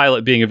could see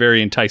pilot being a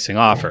very enticing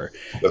offer.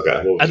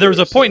 Okay. There was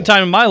a point in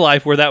time in my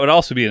life where that would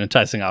also be an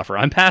enticing offer.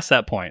 I'm past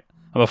that point.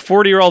 I'm a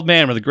 40-year-old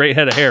man with a great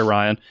head of hair,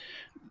 Ryan.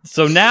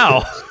 So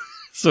now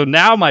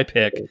my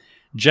pick,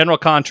 general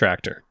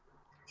contractor.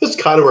 That's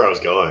kind of where I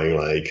was going.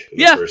 Like,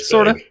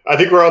 sort of. I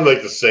think we're on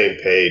like the same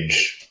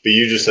page, but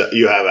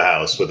you have a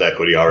house with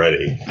equity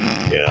already.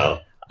 You know.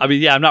 I mean,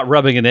 yeah, I'm not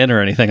rubbing it in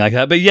or anything like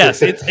that, but yes,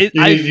 you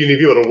need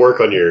people to work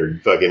on your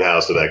fucking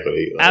house with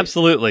equity. Like,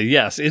 absolutely,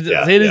 yes. It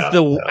is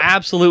the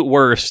absolute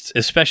worst,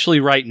 especially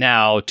right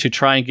now, to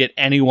try and get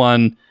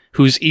anyone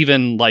who's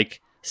even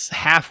like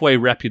halfway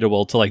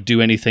reputable to like do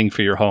anything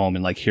for your home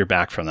and like hear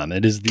back from them.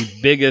 It is the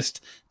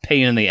biggest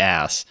pain in the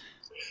ass.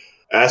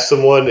 Ask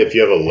someone if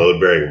you have a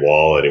load-bearing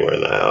wall anywhere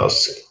in the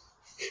house.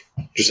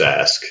 Just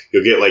ask.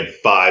 You'll get like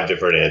 5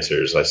 different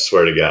answers. I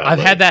swear to God. I've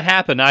had that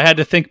happen. I had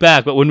to think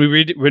back, but when we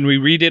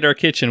redid our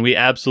kitchen, we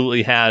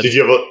absolutely had. Did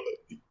you have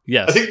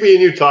Yes. I think me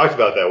and you talked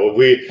about that when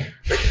we,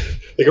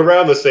 like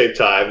around the same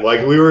time,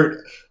 like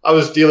I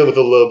was dealing with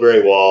a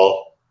load-bearing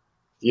wall.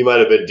 You might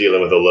have been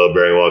dealing with a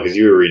load-bearing wall because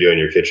you were redoing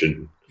your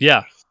kitchen.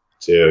 Yeah.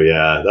 Too,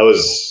 yeah. I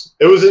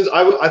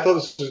thought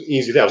this was an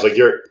easy thing. I was like,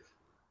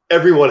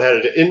 everyone had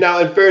it. And now,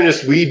 in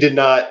fairness, we did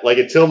not, like,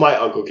 until my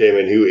uncle came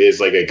in, who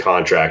is like a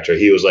contractor,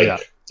 he was like,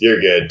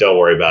 you're good, don't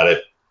worry about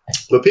it.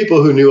 But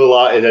people who knew a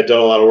lot and had done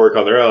a lot of work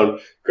on their own,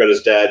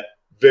 Greta's dad,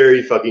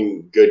 very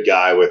fucking good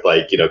guy with,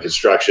 like,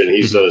 construction.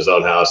 He's done his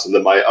own house. And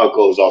then my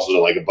uncle has also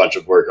done, like, a bunch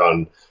of work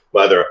on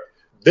my other.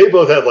 They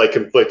both have, like,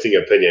 conflicting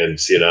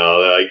opinions,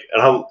 Like,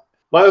 and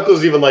my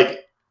uncle's even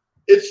like,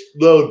 it's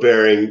load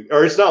bearing,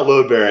 or it's not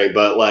load bearing,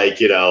 but like,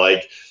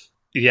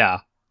 yeah.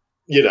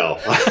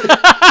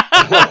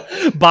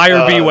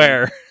 Buyer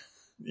beware.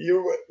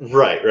 You're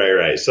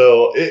right.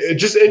 So it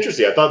just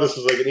interesting. I thought this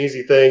was like an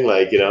easy thing,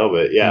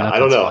 but yeah, I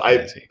don't know.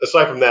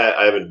 Aside from that,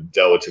 I haven't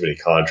dealt with too many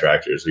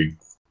contractors.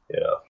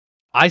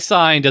 I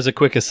signed, as a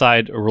quick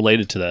aside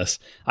related to this,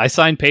 I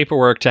signed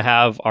paperwork to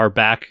have our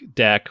back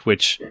deck,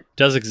 which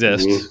does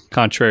exist,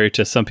 contrary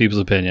to some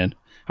people's opinion.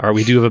 Or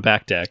we do have a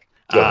back deck.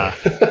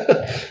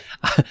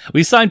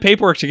 We signed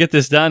paperwork to get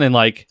this done in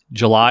like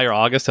July or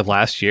August of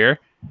last year.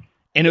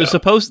 And it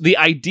was the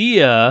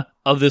idea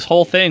of this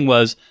whole thing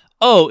was,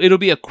 it'll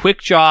be a quick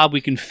job.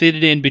 We can fit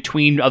it in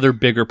between other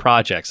bigger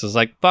projects. It's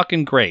like,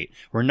 fucking great.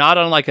 We're not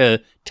on like a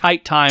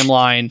tight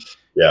timeline.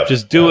 Yeah.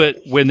 Just do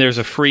it when there's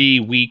a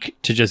free week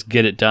to just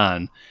get it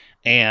done.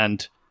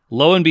 And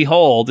lo and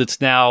behold,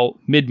 it's now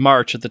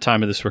mid-March at the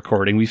time of this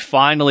recording. We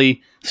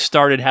finally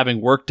started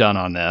having work done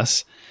on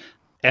this.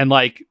 And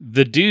like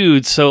the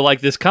dudes, so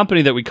like this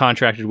company that we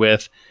contracted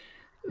with,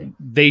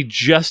 they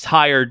just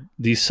hired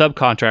these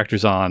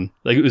subcontractors on.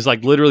 Like it was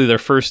like literally their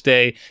first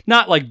day,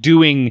 not like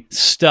doing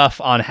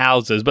stuff on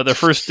houses, but their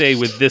first day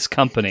with this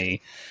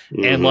company.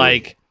 And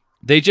like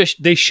they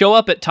show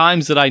up at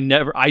times that I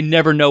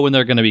never know when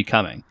they're going to be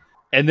coming.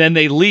 And then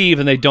they leave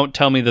and they don't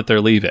tell me that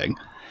they're leaving.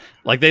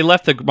 Like they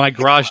left my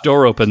garage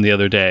door open the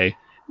other day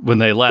when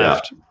they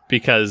left.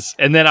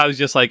 And then I was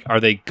just like, are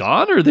they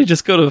gone or they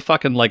just go to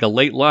fucking like a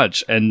late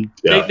lunch? And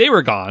they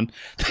were gone.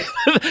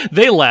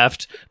 They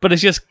left, but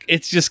it's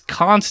just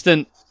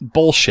constant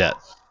bullshit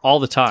all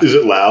the time. Is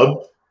it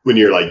loud when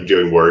you're like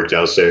doing work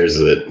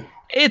downstairs?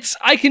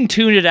 I can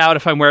tune it out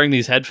if I'm wearing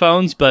these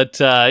headphones,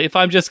 but if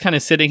I'm just kind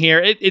of sitting here,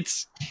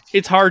 it's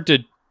hard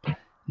to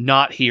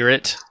not hear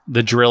it,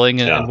 the drilling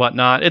and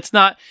whatnot. It's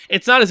not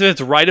as if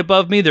it's right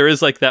above me. There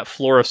is like that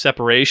floor of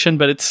separation,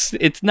 but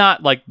it's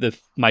not like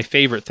my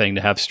favorite thing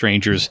to have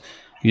strangers,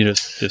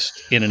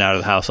 just in and out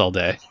of the house all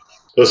day.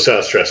 Those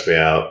sounds stress me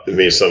out. It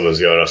means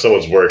someone's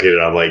working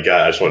and I'm like,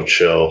 God, I just want to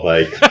chill.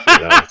 Like,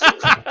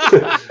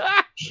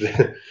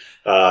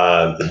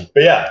 but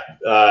yeah,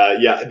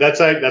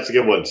 that's a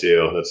good one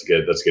too. That's a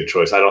good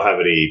choice. I don't have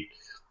any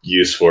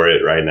use for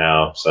it right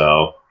now.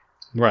 So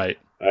right.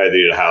 I either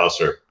need a house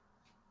or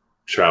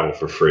travel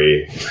for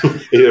free.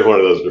 Either one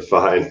of those are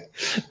fine.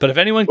 But if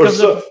anyone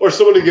comes or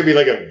someone to give me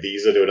like a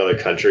visa to another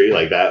country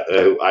like that,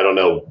 I don't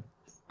know.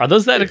 Are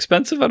those that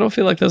expensive? I don't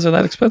feel like those are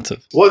that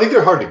expensive. Well, I think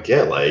they're hard to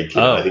get. Like,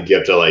 I think you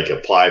have to like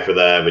apply for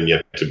them, and you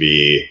have to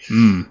be,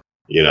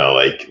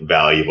 like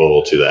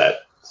valuable to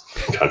that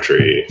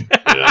country.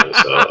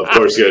 So of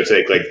course you're gonna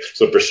take like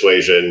some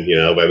persuasion,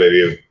 by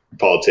maybe a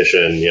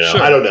politician.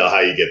 Sure. I don't know how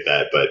you get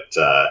that, but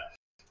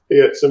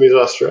you get somebody's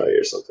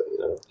Australia or something.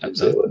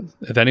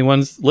 If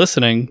anyone's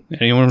listening,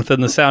 anyone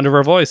within the sound of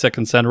our voice that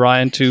can send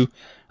Ryan to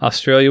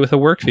Australia with a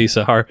work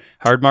visa,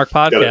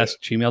 hardmarkpodcast,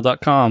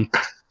 gmail.com.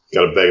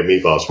 Got a bag of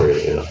meatballs for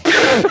you.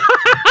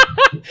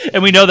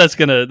 And we know that's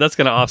gonna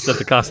offset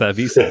the cost of that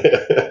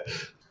visa.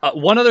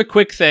 One other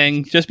quick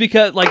thing, just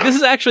because like this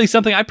is actually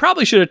something I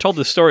probably should have told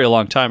this story a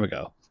long time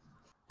ago,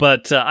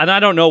 but and I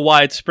don't know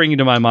why it's springing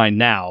to my mind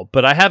now,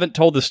 but I haven't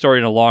told this story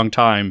in a long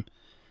time.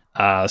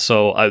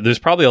 So there's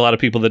probably a lot of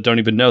people that don't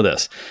even know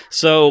this.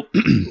 So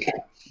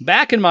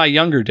back in my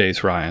younger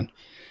days, Ryan,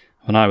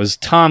 when I was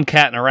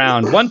tomcatting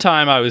around, one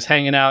time I was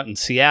hanging out in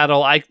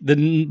Seattle.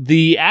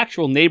 The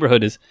actual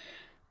neighborhood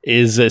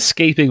is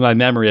escaping my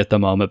memory at the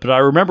moment, but I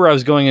remember I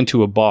was going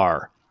into a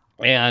bar,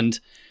 and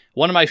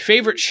one of my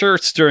favorite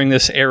shirts during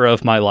this era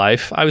of my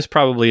life, I was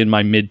probably in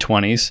my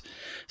mid-20s.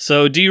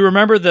 So do you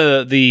remember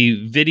the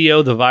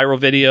viral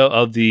video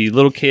of the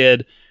little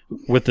kid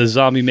with the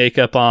zombie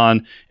makeup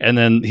on, and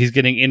then he's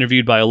getting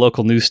interviewed by a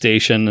local news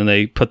station, and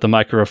they put the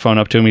microphone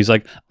up to him. He's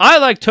like, "I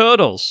like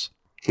turtles."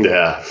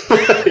 Yeah.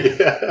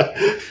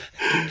 Yeah.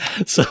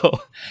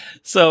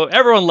 So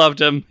everyone loved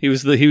him. He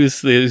was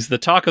the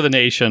talk of the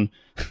nation.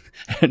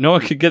 No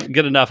one could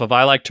get enough of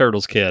 "I like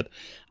turtles" kid.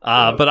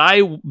 But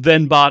I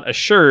then bought a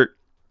shirt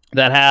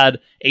that had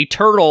a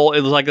turtle.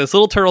 It was like this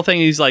little turtle thing.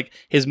 He's like,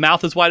 his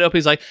mouth is wide open.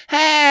 He's like,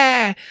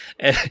 "Hey!"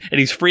 And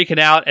he's freaking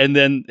out. And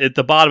then at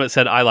the bottom it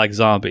said, "I like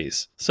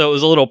zombies." So it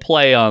was a little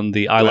play on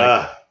the "I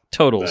like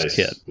turtles"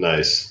 kid.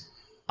 Nice.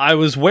 I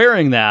was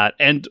wearing that,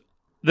 and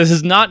this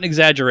is not an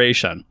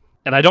exaggeration.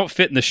 And I don't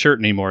fit in the shirt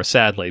anymore,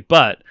 sadly.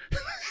 But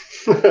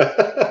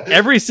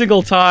every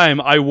single time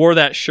I wore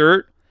that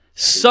shirt,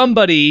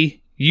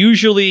 somebody,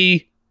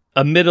 usually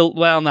a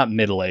not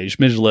middle-aged.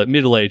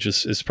 Middle-age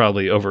is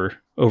probably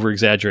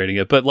over-exaggerating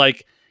it, but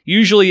like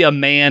usually a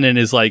man in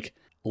his like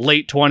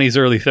late 20s,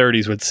 early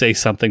 30s would say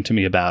something to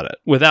me about it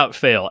without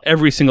fail.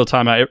 Every single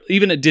time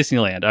even at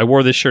Disneyland, I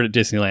wore this shirt at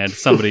Disneyland.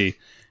 Somebody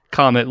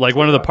like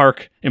one of the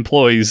park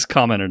employees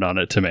commented on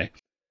it to me.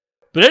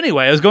 But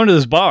anyway, I was going to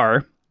this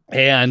bar,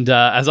 and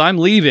as I'm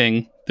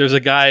leaving, there's a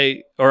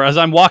guy, or as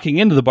I'm walking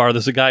into the bar,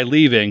 there's a guy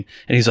leaving,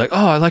 and he's like,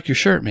 "Oh, I like your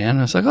shirt, man." And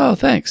I was like, "Oh,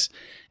 thanks."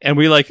 And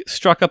we like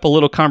struck up a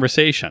little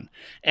conversation,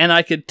 and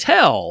I could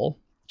tell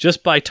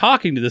just by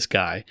talking to this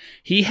guy,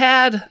 he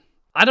had,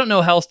 I don't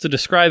know how else to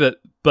describe it,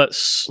 but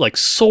like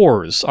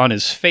sores on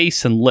his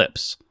face and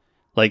lips.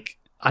 Like,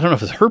 I don't know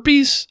if it's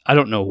herpes. I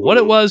don't know what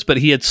it was, but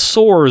he had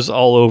sores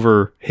all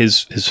over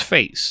his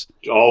face.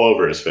 All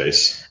over his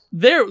face.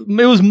 It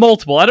was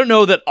multiple. I don't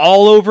know that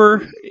all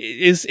over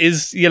is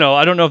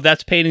I don't know if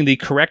that's painting the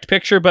correct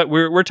picture, but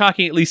we're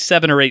talking at least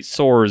 7 or 8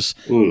 sores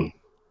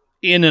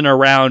in and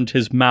around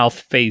his mouth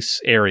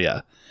face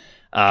area.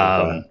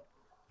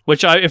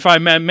 Which, if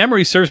my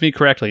memory serves me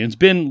correctly, it's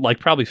been like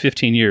probably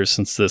 15 years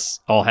since this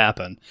all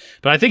happened.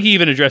 But I think he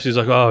even addressed it. He's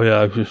like, "Oh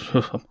yeah,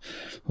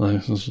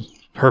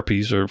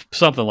 herpes," or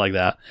something like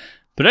that.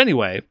 But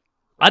anyway,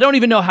 I don't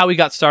even know how we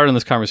got started on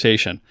this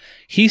conversation.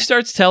 He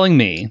starts telling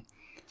me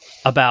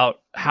about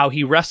how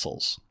he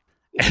wrestles.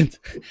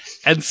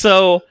 And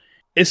so,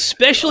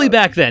 especially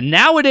back then,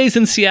 nowadays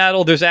in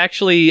Seattle, there's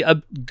actually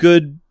a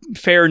good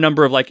fair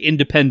number of like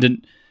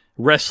independent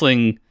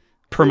wrestling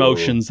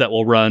promotions that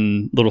will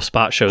run little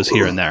spot shows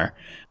here and there.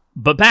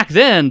 But back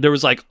then, there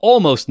was like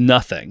almost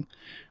nothing.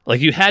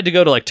 Like you had to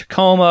go to like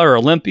Tacoma or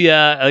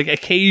Olympia. Like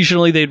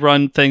occasionally they'd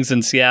run things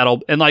in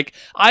Seattle. And like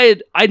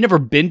I'd never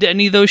been to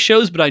any of those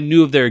shows, but I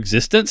knew of their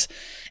existence.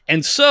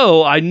 And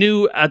so I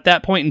knew at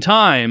that point in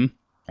time,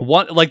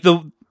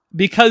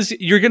 because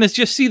you're going to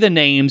just see the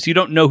names. You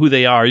don't know who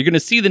they are. You're going to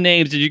see the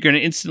names and you're going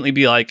to instantly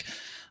be like,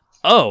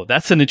 "Oh,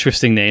 that's an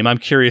interesting name. I'm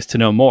curious to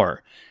know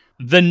more."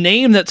 The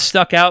name that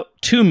stuck out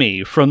to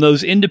me from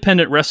those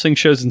independent wrestling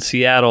shows in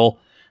Seattle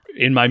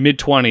in my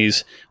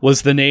mid-20s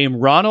was the name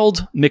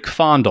Ronald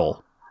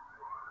McFondle.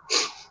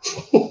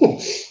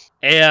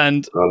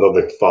 And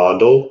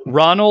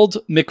Ronald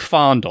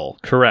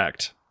McFondle,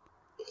 correct.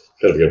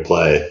 Kind of a good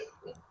play.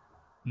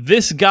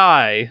 This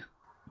guy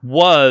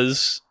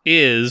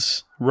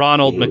is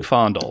Ronald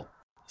McFondle.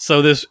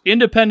 So this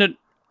independent,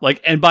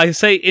 and by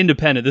say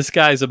independent, this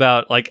guy's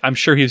about, I'm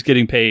sure he was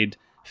getting paid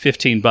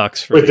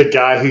 $15 for. Wait, the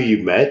guy who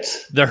you met?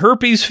 The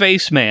herpes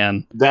face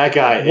man. That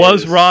guy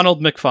was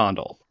Ronald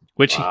McFondle,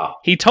 which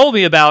he told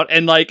me about,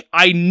 and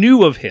I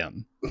knew of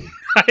him.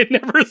 I'd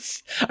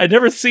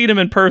never seen him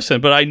in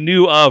person, but I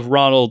knew of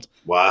Ronald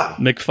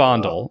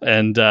McFondle,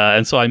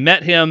 and so I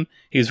met him.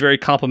 He was very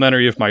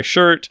complimentary of my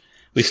shirt.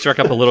 We struck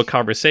up a little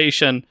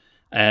conversation,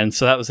 and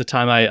so that was the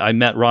time I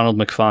met Ronald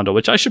McFondle,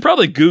 which I should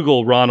probably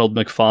Google Ronald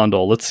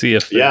McFondle. Let's see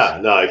if I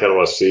kind of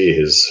want to see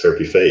his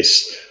herpy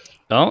face.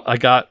 Oh, I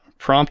got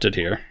prompted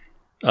here.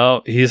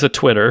 Oh, he's a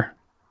Twitter.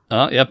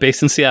 Oh, yeah,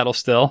 based in Seattle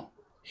still.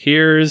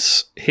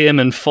 Here's him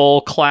in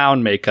full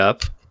clown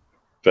makeup.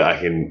 But I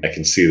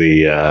can see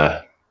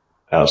the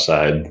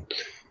outside.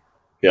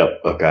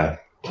 Yep. Okay.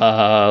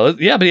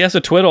 Yeah, but he has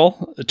a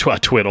twiddle. A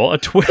twiddle. A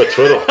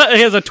twiddle.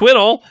 He has a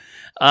twiddle.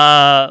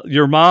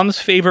 Your mom's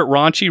favorite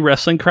raunchy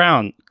wrestling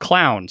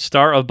clown,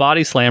 star of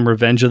Body Slam,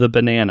 Revenge of the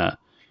Banana.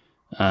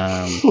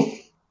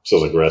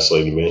 Sounds like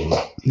wrestling to me.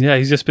 Yeah,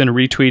 he's just been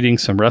retweeting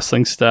some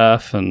wrestling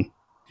stuff, and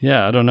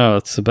yeah, I don't know.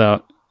 It's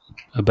about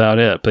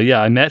it. But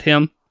yeah, I met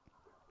him.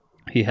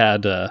 He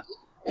had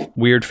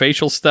weird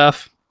facial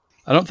stuff.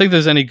 I don't think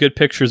there's any good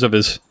pictures of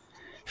his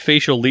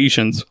facial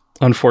lesions,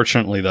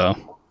 unfortunately, though.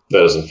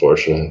 That is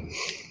unfortunate.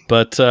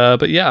 But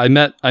yeah, I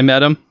met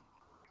him.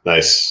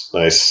 Nice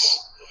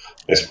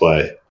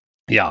play.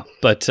 Yeah,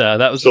 but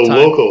that was so the time.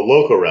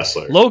 local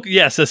wrestler.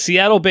 Yes, a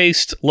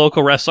Seattle-based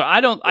local wrestler.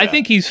 I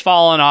think he's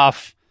fallen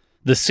off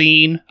the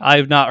scene.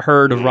 I've not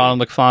heard of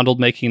Ronald McFondle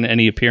making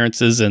any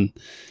appearances in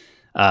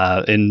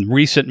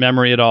recent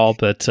memory at all.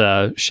 But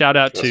shout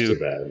out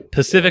to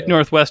Pacific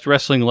Northwest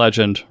wrestling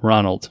legend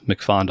Ronald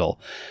McFondle.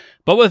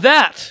 But with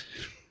that,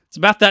 it's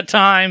about that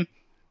time.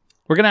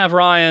 We're gonna have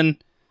Ryan.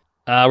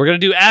 We're gonna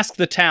do Ask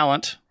the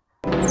Talent.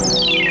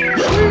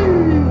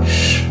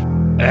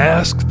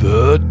 Ask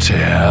the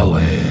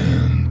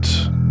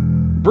Talent.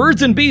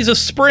 Birds and bees of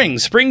spring.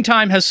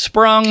 Springtime has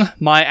sprung.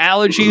 My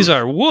allergies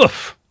are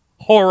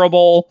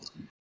horrible.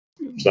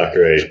 It's not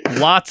great.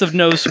 Lots of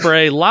nose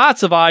spray,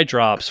 lots of eye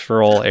drops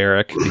for old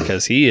Eric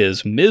because he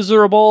is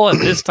miserable at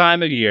this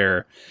time of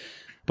year.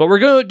 But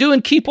we're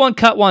doing keep one,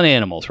 cut one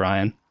animals,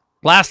 Ryan.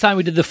 Last time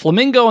we did the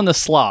flamingo and the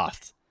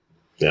sloth.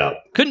 Yeah.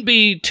 Couldn't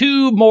be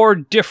two more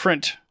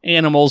different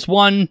animals.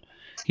 One,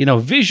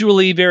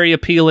 visually very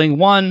appealing.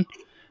 One,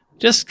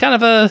 just kind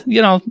of a,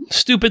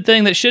 stupid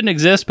thing that shouldn't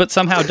exist, but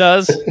somehow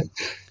does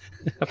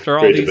after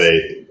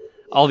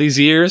all these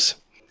years.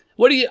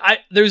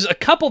 There's a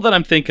couple that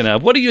I'm thinking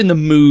of. What are you in the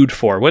mood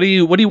for? What do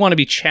you want to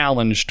be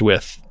challenged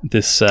with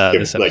this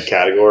this episode? Like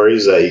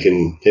categories that you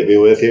can hit me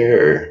with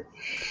here,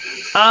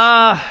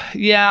 or?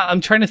 Yeah,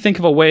 I'm trying to think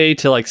of a way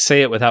to like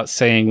say it without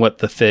saying what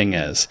the thing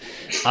is.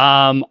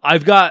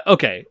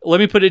 Okay, let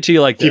me put it to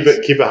you like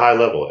this. Keep it high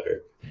level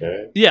there.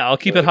 Okay? Yeah, I'll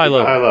keep it high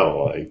level. High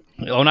level. Like.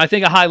 When I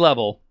think of high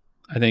level,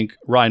 I think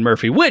Ryan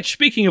Murphy, which,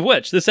 speaking of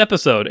which, this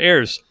episode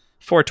airs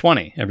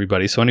 420,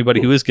 everybody. So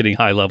anybody who is getting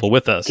high level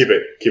with us. Keep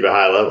it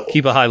high level.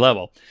 Keep it high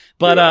level.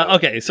 But,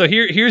 okay, so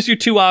here's your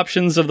two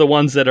options of the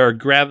ones that are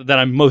that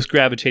I'm most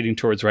gravitating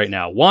towards right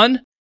now.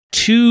 1,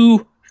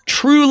 2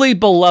 truly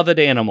beloved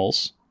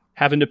animals,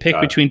 having to pick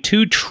between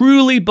 2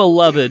 truly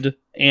beloved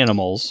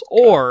animals,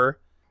 or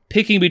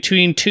picking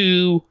between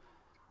 2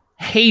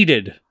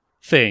 hated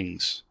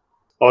things.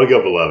 I'll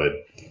go beloved.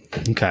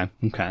 Okay.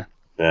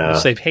 Yeah. We'll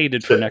save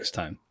hated for next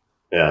time.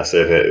 Yeah,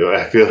 save it.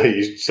 I feel like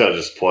you sound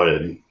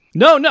disappointed.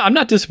 No, I'm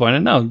not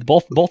disappointed. No,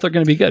 both are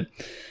going to be good.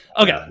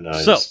 Okay,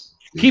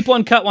 keep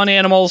one, cut one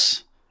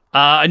animals.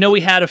 I know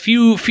we had a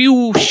few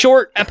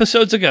short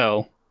episodes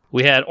ago.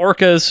 We had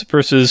orcas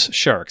versus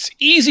sharks.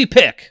 Easy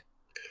pick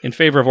in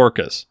favor of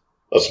orcas.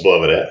 That's a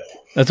beloved.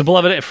 That's a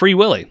beloved. Free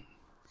Willy.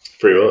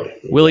 Free Willy.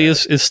 Willy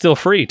is still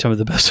free, to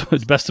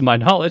the best of my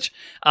knowledge.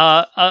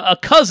 A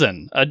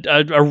cousin,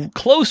 a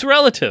close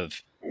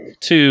relative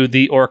to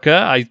the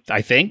orca,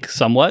 I think,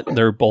 somewhat.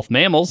 They're both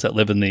mammals that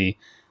live in the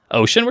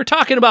ocean. We're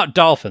talking about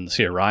dolphins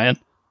here, Ryan.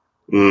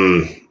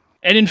 And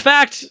in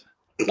fact,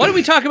 why don't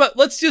we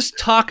let's just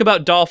talk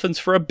about dolphins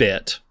for a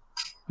bit.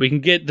 We can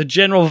get the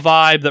general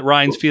vibe that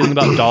Ryan's feeling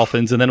about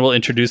dolphins, and then we'll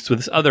introduce to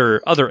this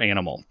other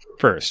animal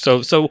first.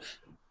 So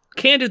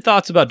candid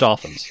thoughts about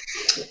dolphins.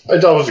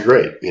 Dolphins are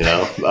great, you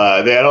know.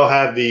 I don't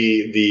have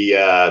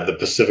the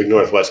Pacific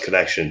Northwest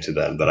connection to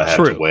them that I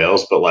have to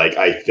whales, but like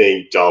I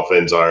think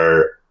dolphins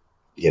are,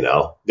 you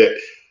know,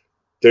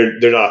 they're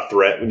not a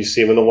threat when you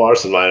see them in the water.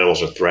 Some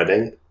animals are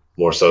threatening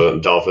more so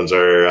than dolphins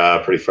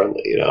are pretty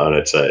friendly, you know. And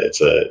it's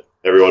a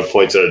everyone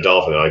points at a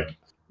dolphin, they're like,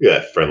 look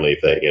at that friendly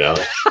thing, you know.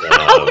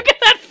 Look at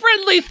that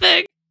friendly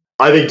thing.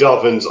 I think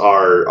dolphins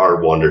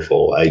are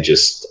wonderful.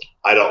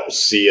 I don't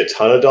see a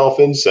ton of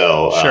dolphins,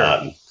 so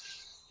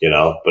you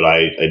know, but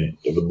I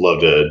would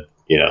love to,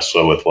 you know,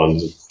 swim with one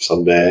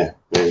someday,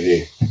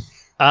 maybe.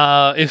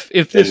 If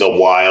this in the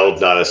wild,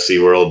 not a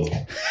SeaWorld,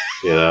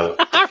 you know.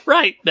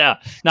 Right now,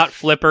 not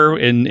Flipper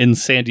in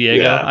San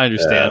Diego. Yeah, I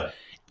understand.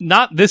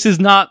 This is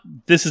not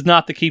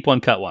the keep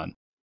one cut one.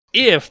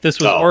 If this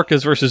was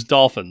orcas versus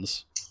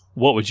dolphins,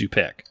 what would you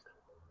pick?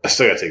 I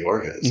still gotta take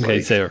orcas.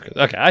 Okay, say orcas.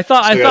 Okay, I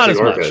thought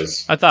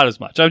as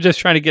much. I'm just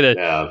trying to get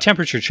a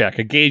temperature check,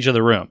 a gauge of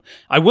the room.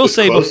 I will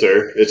say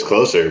closer. It's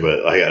closer,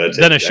 but I gotta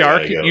take. Than a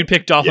shark. You'd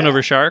pick dolphin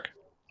over shark.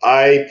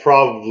 I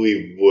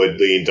probably would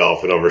lean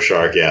dolphin over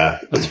shark. Yeah,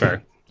 that's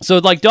fair. So,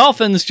 like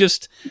dolphins,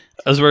 just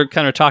as we're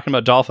kind of talking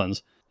about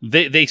dolphins,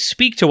 they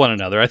speak to one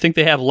another. I think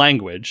they have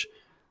language.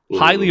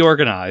 Highly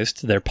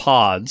organized. They're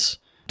pods.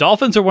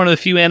 Dolphins are one of the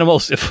few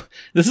animals.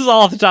 This is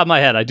all off the top of my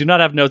head. I do not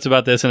have notes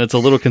about this, and it's a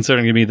little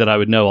concerning to me that I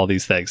would know all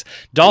these things.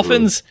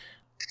 Dolphins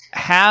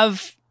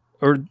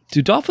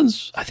do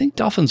dolphins? I think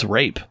dolphins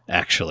rape.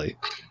 Actually,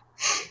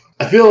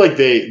 I feel like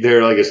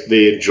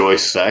they enjoy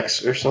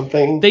sex or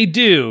something. They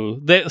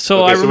do. I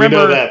remember. We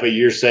know that, but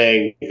you're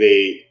saying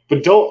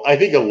but don't. I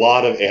think a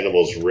lot of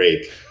animals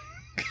rape.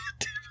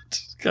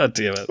 God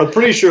damn it! I'm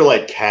pretty sure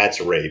like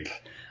cats rape.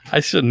 I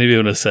shouldn't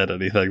even have said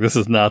anything. This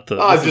is not the.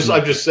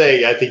 I'm just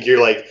saying. I think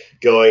you're like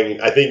going.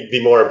 I think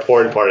the more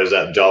important part is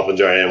that dolphins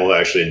are an animal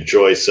that actually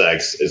enjoy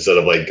sex instead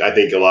of like. I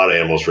think a lot of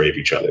animals rape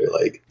each other.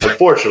 Like,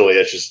 unfortunately,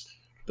 that's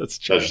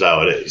just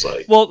how it is.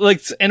 Like, well,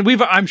 like, and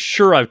I'm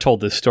sure I've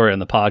told this story on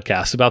the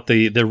podcast about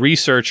the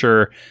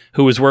researcher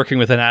who was working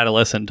with an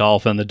adolescent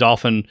dolphin. The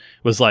dolphin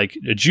was like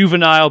a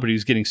juvenile, but he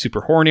was getting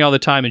super horny all the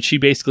time, and she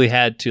basically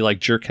had to like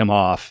jerk him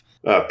off.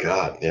 Oh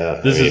God, yeah.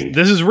 This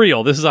is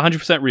real. This is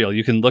 100% real.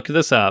 You can look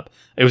this up.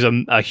 It was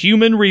a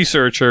human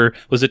researcher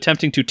was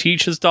attempting to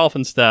teach his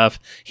dolphin stuff.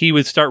 He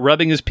would start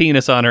rubbing his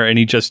penis on her, and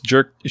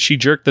she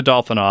jerked the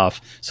dolphin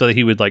off so that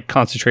he would like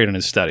concentrate on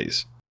his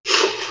studies.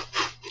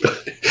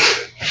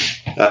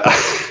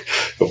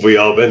 Have we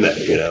all been there?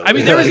 You know. I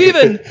mean, there was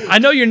even. I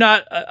know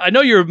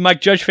you're a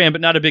Mike Judge fan,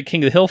 but not a big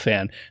King of the Hill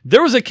fan.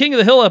 There was a King of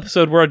the Hill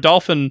episode where a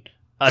dolphin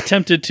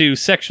attempted to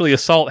sexually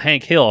assault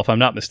Hank Hill, if I'm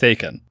not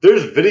mistaken.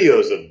 There's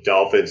videos of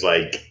dolphins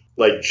like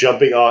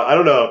jumping on. I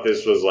don't know if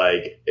this was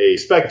like a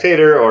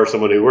spectator or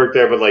someone who worked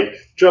there, but like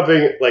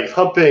jumping, like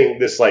humping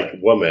this like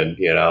woman,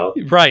 you know?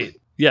 Right.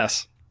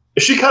 Yes.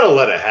 She kind of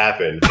let it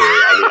happen.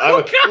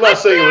 I'm not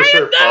saying it was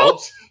her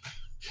fault.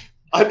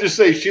 I'm just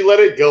saying she let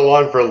it go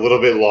on for a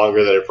little bit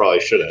longer than it probably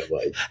should have.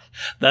 Like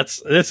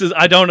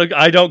I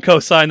don't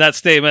co-sign that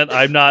statement.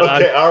 I'm not.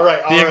 Okay, all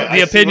right.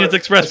 The opinions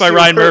expressed by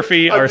Ryan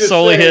Murphy are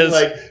solely his.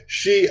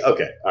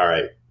 Okay, all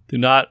right. Do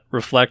not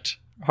reflect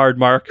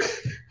Hardmark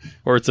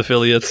or its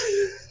affiliates.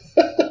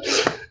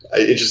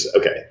 It just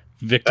okay.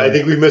 Victim. I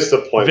think we missed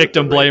the point.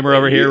 Victim blamer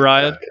over here,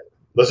 Ryan. Okay.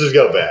 Let's just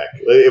go back.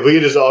 If we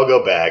could just all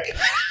go back.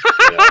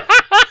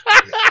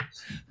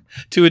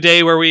 to a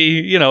day where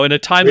we, in a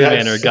timely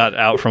manner got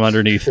out from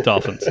underneath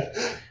dolphins.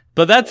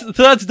 But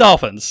that's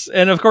dolphins.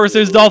 And of course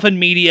there's dolphin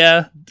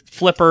media.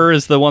 Flipper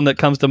is the one that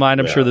comes to mind.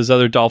 I'm sure there's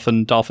other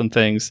dolphin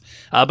things.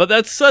 But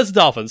that's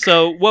dolphins.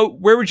 So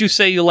where would you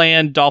say you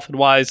land dolphin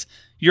wise?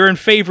 You're in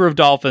favor of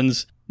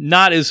dolphins,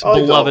 not as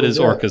beloved as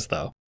orcas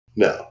though.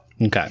 No.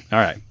 Okay. All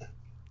right.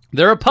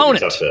 Their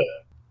opponent,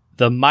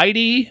 the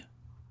mighty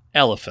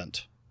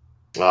elephant.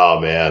 Oh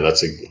man,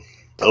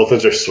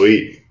 elephants are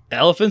sweet.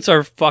 Elephants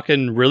are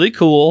fucking really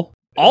cool.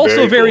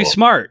 Also very cool.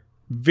 Smart.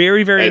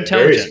 Very, very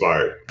intelligent. Very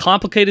smart.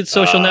 Complicated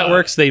social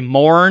networks. They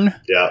mourn.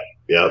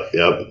 Yep.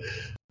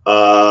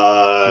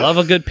 Love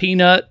a good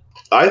peanut.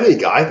 I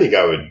think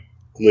I would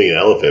lean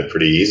elephant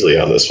pretty easily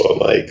on this one.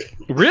 Like,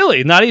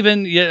 really? Not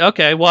even? Yeah.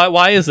 Okay.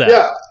 Why is that?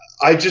 Yeah,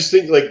 I just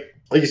think like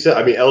you said.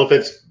 I mean,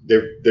 elephants.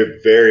 They're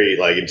very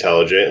like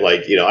intelligent.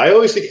 Like I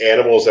always think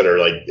animals that are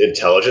like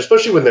intelligent,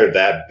 especially when they're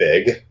that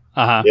big.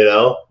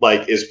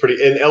 Like is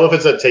pretty. And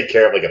elephants that take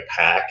care of like a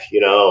pack.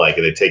 Like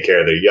they take care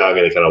of their young and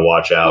they kind of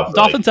watch out. For,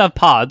 dolphins have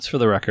pods, for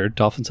the record.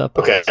 Dolphins have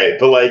pods. Okay,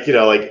 but like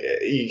like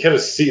you kind of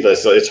see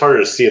this. It's harder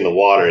to see in the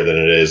water than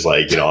it is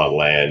like on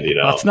land.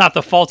 That's not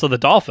the fault of the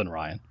dolphin,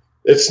 Ryan.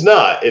 It's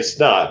not.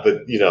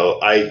 But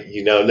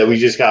now we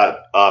just got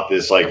off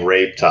this like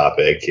rape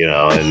topic. And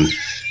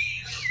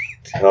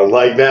I'm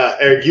like, now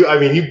Eric,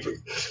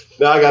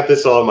 now I got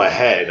this all in my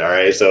head. All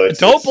right, so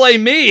don't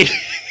blame me.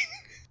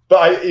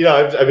 But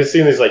I've been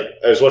seeing these I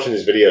was watching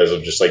these videos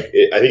of just like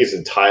I think it's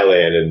in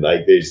Thailand and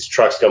like these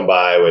trucks come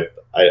by with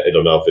I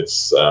don't know if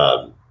it's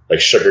like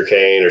sugar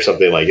cane or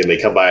something and they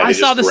come by. And I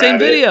saw the same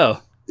video.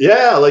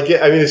 Yeah,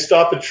 they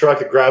stop the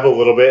truck and grab a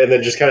little bit and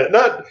then just kind of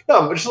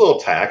just a little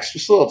tax,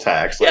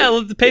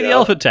 Yeah, pay the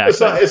elephant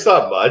tax. It's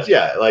not much.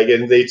 Yeah,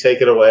 and they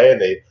take it away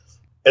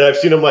and I've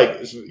seen them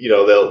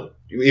they'll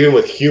even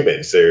with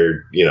humans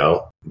they're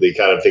they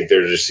kind of think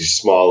they're just these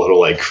small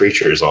little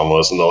creatures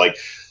almost and they're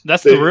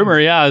That's the rumor,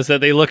 is that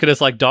they look at us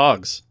like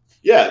dogs.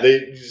 Yeah,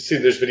 they see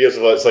there's videos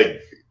of us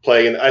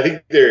playing, and I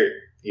think they're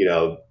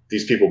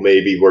these people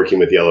may be working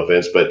with the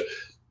elephants, but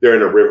they're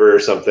in a river or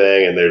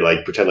something, and they're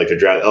pretend like they're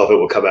drowning. The elephant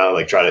will come out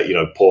and try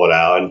to pull it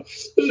out, and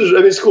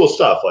it's cool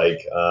stuff.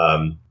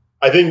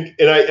 I think,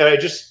 and I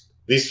just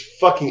these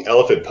fucking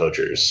elephant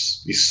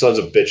poachers, these sons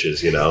of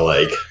bitches,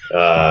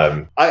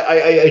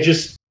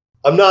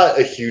 I'm not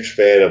a huge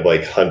fan of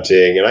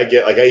hunting, and I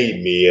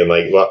eat meat, and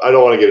I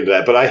don't want to get into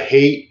that, but I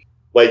hate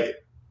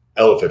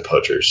elephant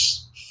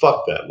poachers.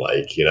 Fuck them.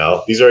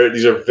 These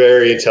are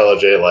very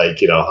intelligent,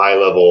 high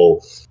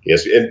level,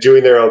 and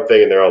doing their own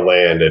thing in their own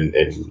land. And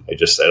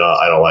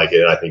I don't like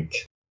it. And I think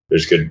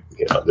there's good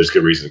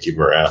reason to keep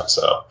them around.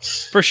 So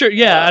for sure.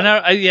 Yeah.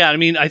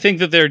 And I think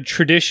that they're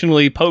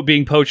traditionally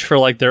being poached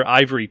for their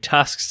ivory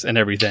tusks and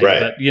everything. Right,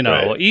 but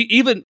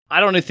even I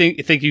don't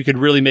think you could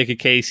really make a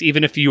case,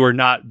 even if you were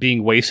not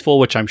being wasteful,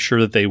 which I'm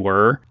sure that they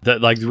were, that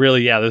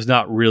really, there's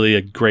not really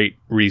a great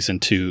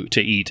reason to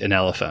eat an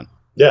elephant.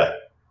 Yeah.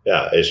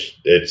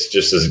 It's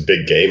just this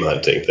big game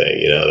hunting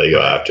thing, they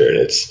go after, and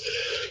it's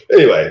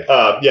anyway.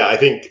 I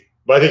think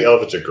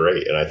elephants are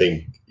great, and I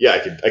think I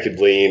could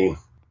lean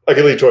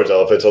towards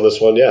elephants on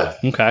this one. Yeah.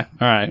 Okay.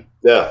 All right.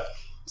 Yeah.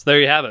 So there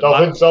you have it.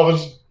 Dolphins.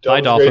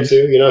 Bye, dolphins.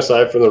 Great too.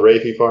 Aside from the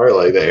rapey part,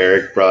 that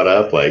Eric brought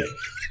up,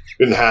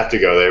 didn't have to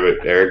go there,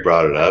 but Eric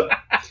brought it up.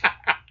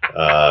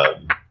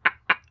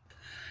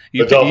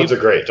 But dolphins are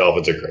great.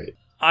 Dolphins are great.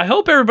 I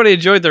hope everybody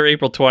enjoyed their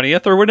April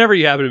 20th or whenever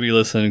you happen to be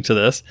listening to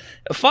this.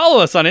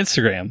 Follow us on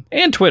Instagram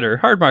and Twitter,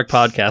 Hardmark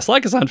Podcast.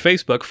 Like us on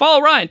Facebook.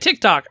 Follow Ryan,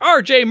 TikTok,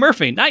 RJ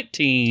Murphy,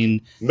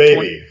 19.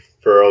 Maybe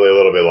for only a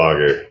little bit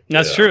longer.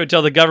 That's true,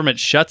 until the government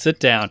shuts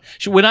it down.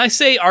 When I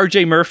say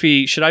RJ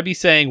Murphy, should I be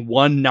saying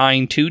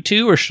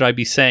 1922 or should I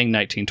be saying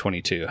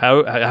 1922?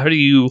 How do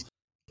you...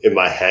 In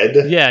my head?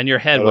 Yeah, in your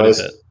head, what is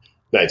it?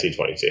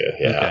 1922,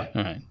 yeah. Okay,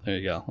 all right, there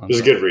you go.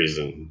 There's a good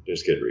reason.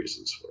 There's good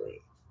reasons for it.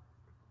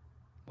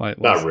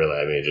 Not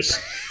really.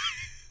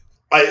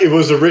 It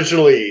was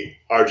originally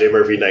RJ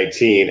Murphy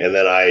 19, and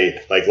then I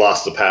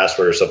lost the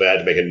password or something. I had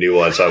to make a new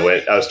one, so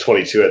I was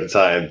 22 at the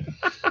time,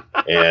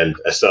 and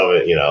I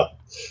still,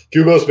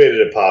 Google's made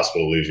it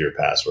impossible to lose your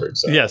password.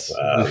 So, yes,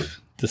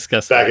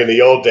 disgusting. Back in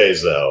the old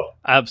days, though,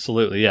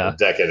 absolutely, yeah, a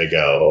decade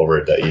ago,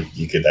 that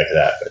could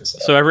happen.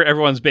 So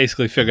everyone's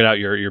basically figured out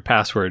your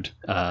password.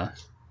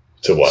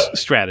 To what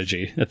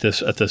strategy at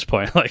this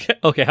point?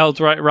 Okay, how old's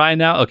Ryan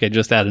now? Okay,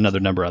 just add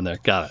another number on there.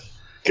 Got it.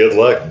 Good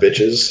luck,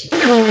 bitches.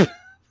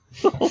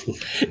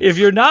 If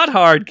you're not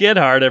hard, get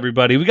hard,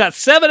 everybody. We got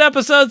 7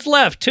 episodes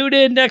left. Tune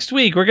in next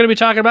week. We're going to be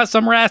talking about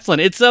some wrestling.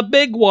 It's a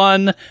big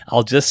one.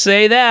 I'll just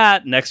say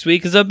that. Next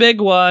week is a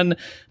big one.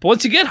 But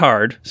once you get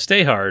hard,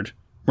 stay hard.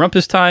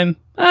 Rumpus time,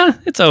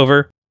 it's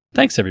over.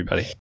 Thanks,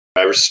 everybody.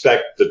 I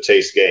respect the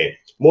taste game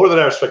more than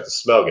I respect the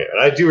smell game.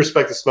 And I do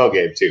respect the smell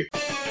game, too.